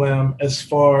opposing limb as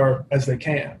far as they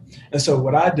can. And so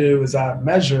what I do is I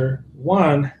measure,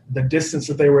 one, the distance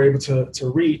that they were able to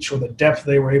reach, or the depth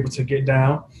they were able to get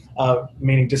down,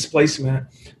 meaning displacement,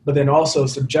 but then also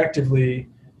subjectively,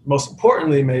 most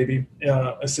importantly maybe,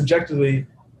 subjectively,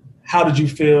 how did you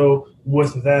feel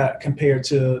with that compared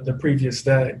to the previous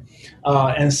day?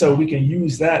 And so we can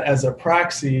use that as a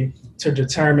proxy to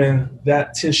determine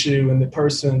that tissue and the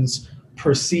person's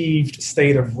perceived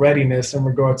state of readiness in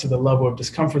regard to the level of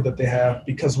discomfort that they have,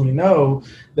 because we know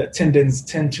that tendons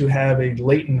tend to have a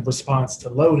latent response to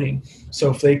loading.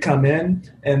 So if they come in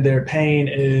and their pain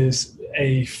is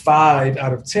a 5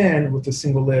 out of 10 with a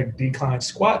single leg decline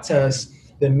squat test,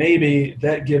 then maybe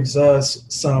that gives us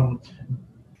some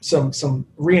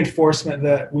reinforcement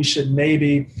that we should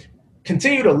maybe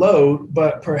continue to load,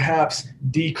 but perhaps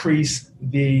decrease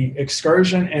the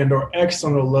excursion and or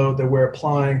external load that we're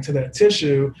applying to that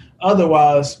tissue.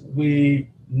 Otherwise, we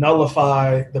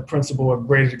nullify the principle of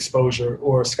graded exposure,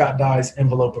 or Scott Dye's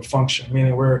envelope of function,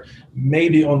 meaning we're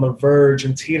maybe on the verge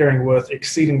and teetering with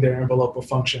exceeding their envelope of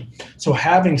function. So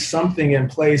having something in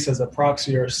place as a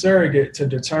proxy or a surrogate to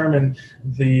determine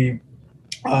the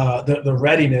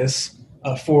readiness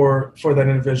for that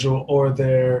individual, or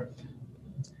their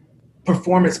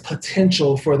performance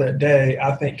potential for that day,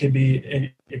 I think could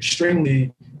be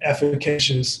extremely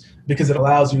efficacious, because it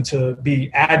allows you to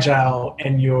be agile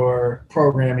in your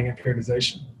programming and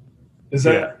periodization. Does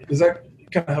that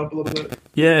kind of help a little bit?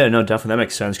 Yeah, no, definitely. That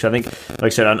makes sense. Because I think, like I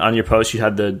said, on your post, you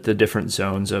had the different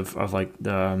zones of like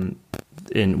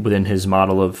within his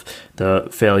model of the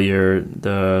failure,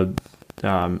 the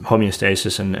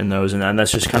homeostasis and those, and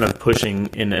that's just kind of pushing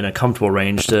in a comfortable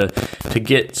range to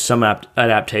get some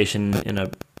adaptation in a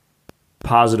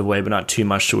positive way, but not too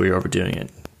much to where you're overdoing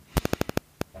it.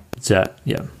 Is that,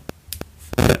 yeah.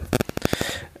 Okay.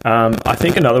 I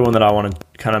think another one that I want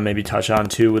to kind of maybe touch on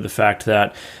too, with the fact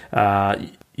that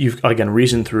you've, again,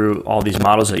 reasoned through all these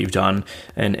models that you've done,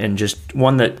 and just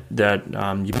one that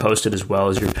you posted as well,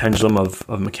 is your pendulum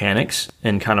of mechanics,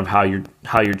 and kind of how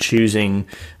you're choosing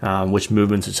which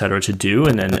movements, et cetera, to do,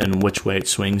 and which way it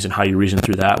swings, and how you reason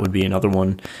through that would be another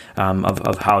one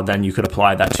of how then you could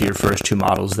apply that to your first two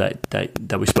models that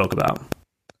we spoke about.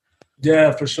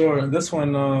 Yeah, for sure. This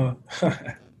one,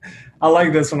 I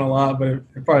like this one a lot, but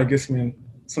it probably gets me in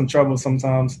some trouble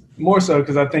sometimes. More so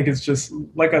because I think it's just,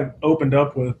 like I opened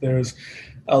up with, there's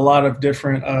a lot of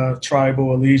different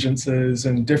tribal allegiances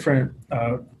and different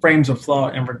frames of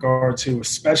thought in regard to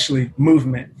especially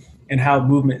movement, and how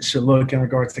movement should look in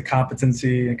regards to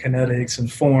competency and kinetics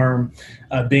and form,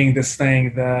 being this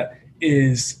thing that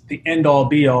is the end-all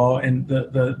be-all, and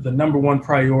the number one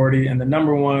priority and the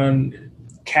number one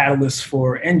catalyst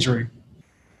for injury.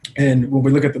 And when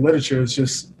we look at the literature, it's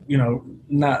just,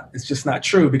 it's just not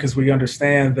true, because we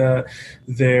understand that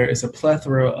there is a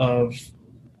plethora of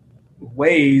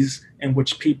ways in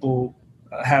which people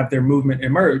have their movement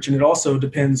emerge. And it also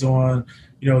depends on,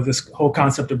 this whole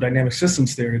concept of dynamic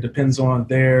systems theory. It depends on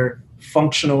their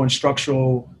functional and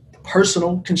structural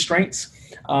personal constraints.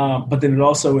 But then it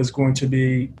also is going to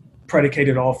be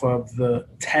predicated off of the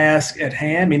task at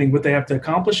hand, meaning what they have to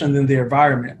accomplish, and then the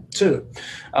environment too.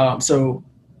 So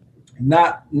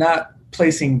not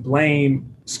placing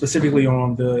blame specifically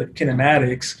on the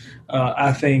kinematics,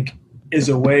 I think, is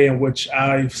a way in which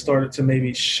I've started to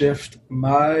maybe shift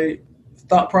my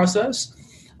thought process.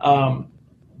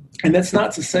 And that's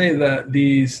not to say that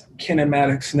these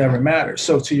kinematics never matter.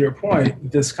 So to your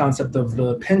point, this concept of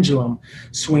the pendulum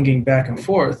swinging back and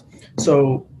forth.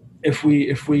 So if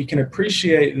we can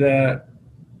appreciate that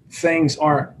things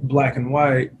aren't black and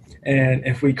white, and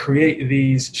if we create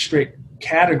these strict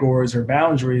categories or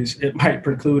boundaries, it might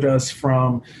preclude us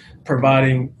from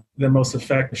providing the most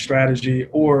effective strategy,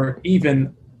 or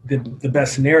even the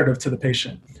best narrative to the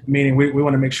patient. meaning we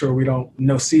want to make sure we don't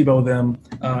nocebo them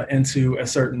into a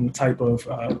certain type of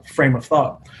frame of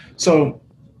thought. So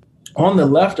on the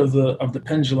left of the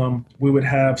pendulum, we would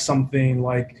have something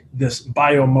like this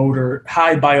high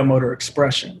biomotor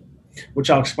expression, which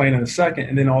I'll explain in a second.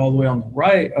 And then all the way on the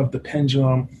right of the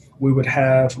pendulum, we would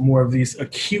have more of these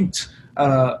acute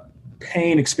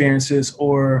pain experiences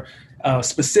or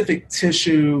specific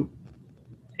tissue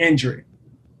injury.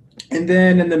 And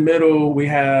then in the middle, we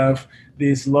have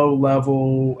these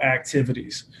low-level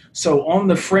activities. So on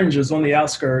the fringes, on the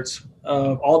outskirts,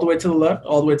 all the way to the left,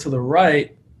 all the way to the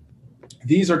right,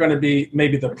 these are going to be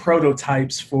maybe the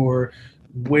prototypes for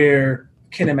where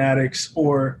kinematics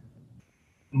or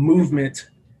movement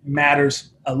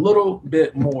matters a little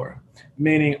bit more.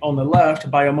 Meaning on the left, high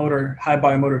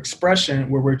biomotor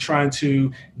expression, where we're trying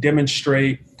to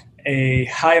demonstrate a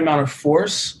high amount of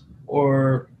force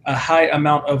or a high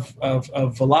amount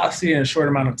of velocity in a short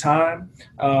amount of time,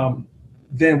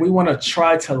 then we want to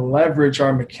try to leverage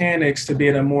our mechanics to be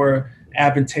in a more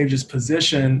advantageous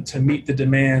position to meet the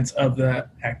demands of the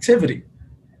activity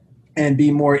and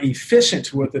be more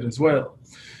efficient with it as well.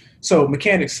 So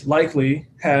mechanics likely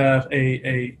have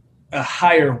a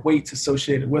higher weight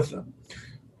associated with them.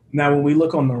 Now, when we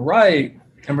look on the right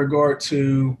in regard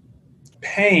to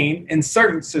pain in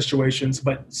certain situations,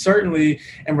 but certainly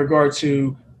in regard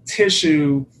to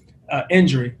tissue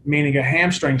injury, meaning a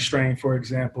hamstring strain, for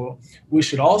example, we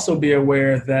should also be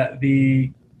aware that the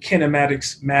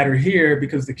kinematics matter here,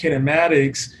 because the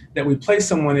kinematics that we place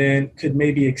someone in could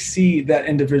maybe exceed that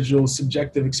individual's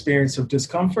subjective experience of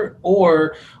discomfort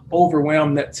or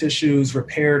overwhelm that tissue's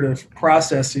reparative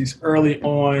processes early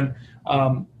on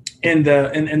in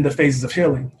the phases of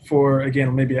healing for,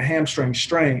 again, maybe a hamstring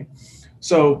strain.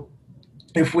 So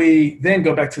if we then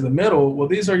go back to the middle, well,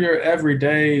 these are your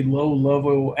everyday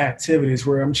low-level activities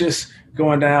where I'm just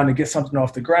going down to get something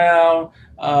off the ground,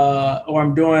 or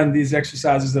I'm doing these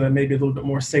exercises that are maybe a little bit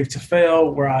more safe to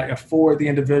fail, where I afford the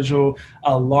individual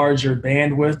a larger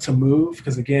bandwidth to move.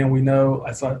 Because again, we know,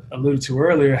 as I alluded to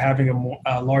earlier, having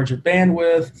a larger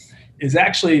bandwidth is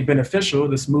actually beneficial,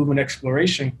 this movement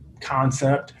exploration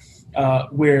concept,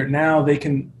 where now they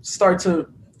can start to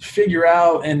figure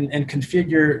out and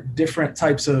configure different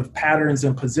types of patterns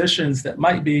and positions that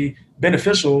might be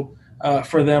beneficial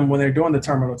for them when they're doing the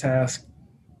terminal task.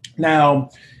 Now,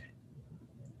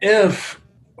 if,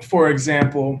 for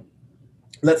example,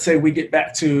 let's say we get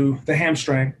back to the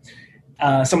hamstring,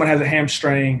 someone has a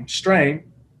hamstring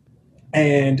strain,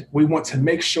 and we want to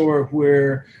make sure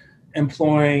we're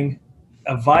employing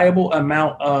a viable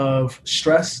amount of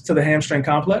stress to the hamstring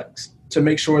complex to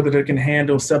make sure that it can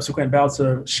handle subsequent bouts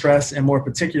of stress and more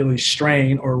particularly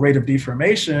strain or rate of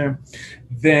deformation,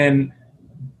 then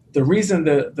the reason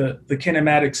the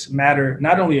kinematics matter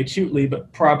not only acutely,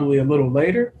 but probably a little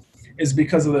later, is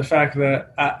because of the fact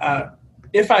that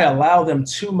if I allow them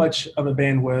too much of a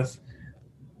bandwidth,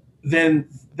 then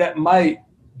that might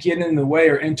get in the way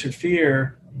or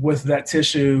interfere with that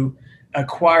tissue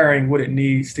acquiring what it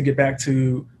needs to get back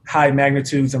to high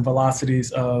magnitudes and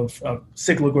velocities of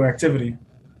cyclical activity,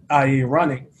 i.e.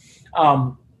 running.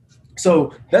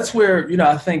 So that's where,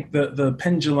 I think the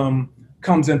pendulum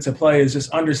comes into play, is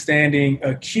just understanding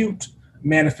acute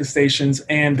manifestations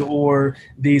and or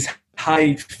these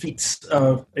high feats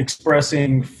of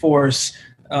expressing force,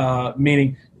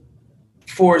 meaning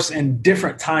force in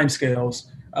different timescales,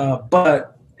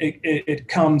 but it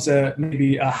comes at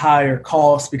maybe a higher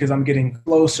cost because I'm getting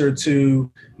closer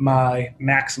to my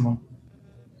maximum.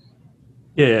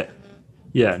 Yeah.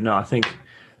 No, I think,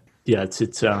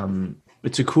 it's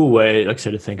a cool way, like I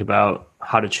said, to think about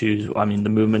how to choose. I mean,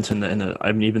 the movements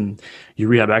and even your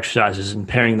rehab exercises and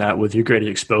pairing that with your graded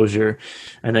exposure,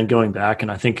 and then going back.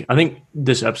 And I think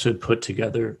this episode put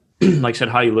together, like I said,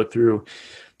 how you look through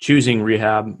choosing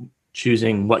rehab,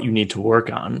 choosing what you need to work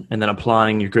on, and then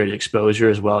applying your graded exposure,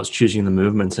 as well as choosing the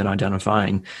movements and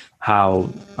identifying how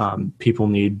people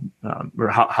need or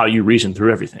how you reason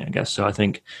through everything, I guess. So I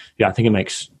think it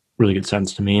makes really good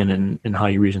sense to me, and how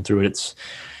you reason through it.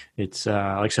 It's like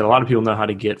I said, a lot of people know how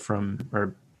to get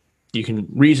or you can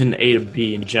reason A to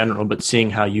B in general, but seeing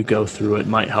how you go through it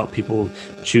might help people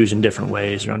choose in different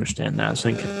ways or understand that. So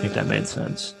I think that made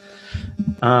sense.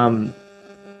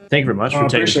 Thank you very much for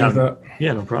taking the time. That.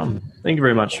 Yeah, no problem. Thank you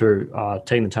very much for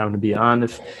taking the time to be on.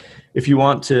 If you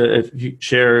want to, if you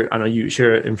share, I know you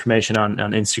share information on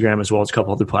Instagram as well as a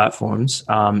couple other platforms.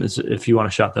 If you want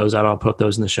to shout those out, I'll put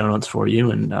those in the show notes for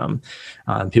you, and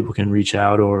people can reach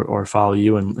out or follow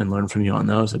you and learn from you on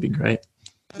those. That'd be great.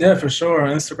 Yeah, for sure.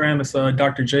 On Instagram, it's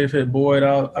Dr. JFit Boyd.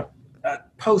 I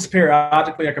post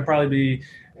periodically. I could probably be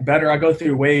better. I go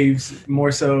through waves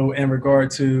more so in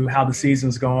regard to how the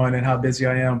season's going and how busy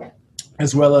I am,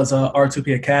 as well as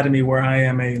R2P Academy, where I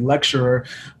am a lecturer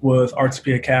with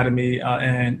R2P Academy.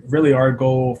 And really our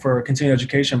goal for continuing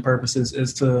education purposes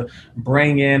is to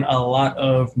bring in a lot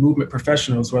of movement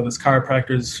professionals, whether it's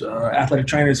chiropractors, athletic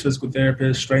trainers, physical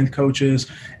therapists, strength coaches,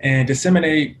 and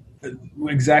disseminate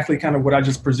exactly kind of what I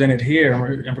just presented here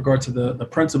in regard to the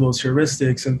principles,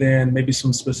 heuristics, and then maybe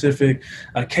some specific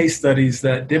case studies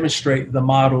that demonstrate the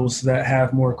models that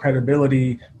have more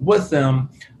credibility with them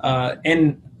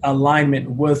in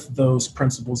alignment with those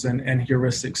principles and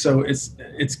heuristics. So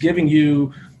it's giving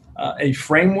you a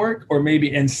framework, or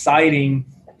maybe inciting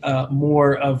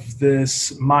more of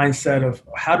this mindset of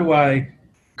how do I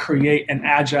create an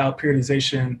agile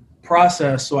periodization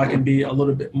process so I can be a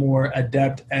little bit more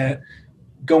adept at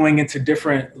going into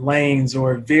different lanes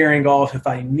or veering off if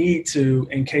I need to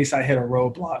in case I hit a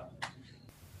roadblock.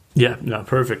 Yeah, no,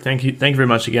 perfect. Thank you. Thank you very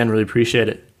much again. Really appreciate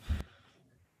it.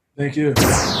 Thank you.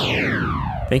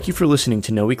 Thank you for listening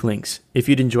to No Weak Links. If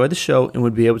you'd enjoyed the show and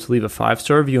would be able to leave a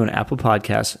 5-star review on Apple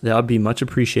Podcasts, that would be much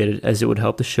appreciated, as it would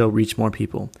help the show reach more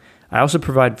people. I also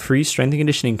provide free strength and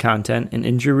conditioning content and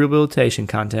injury rehabilitation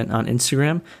content on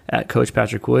Instagram at Coach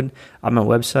Patrick Wood, on my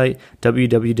website,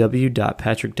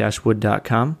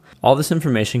 www.patrick-wood.com. All this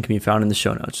information can be found in the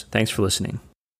show notes. Thanks for listening.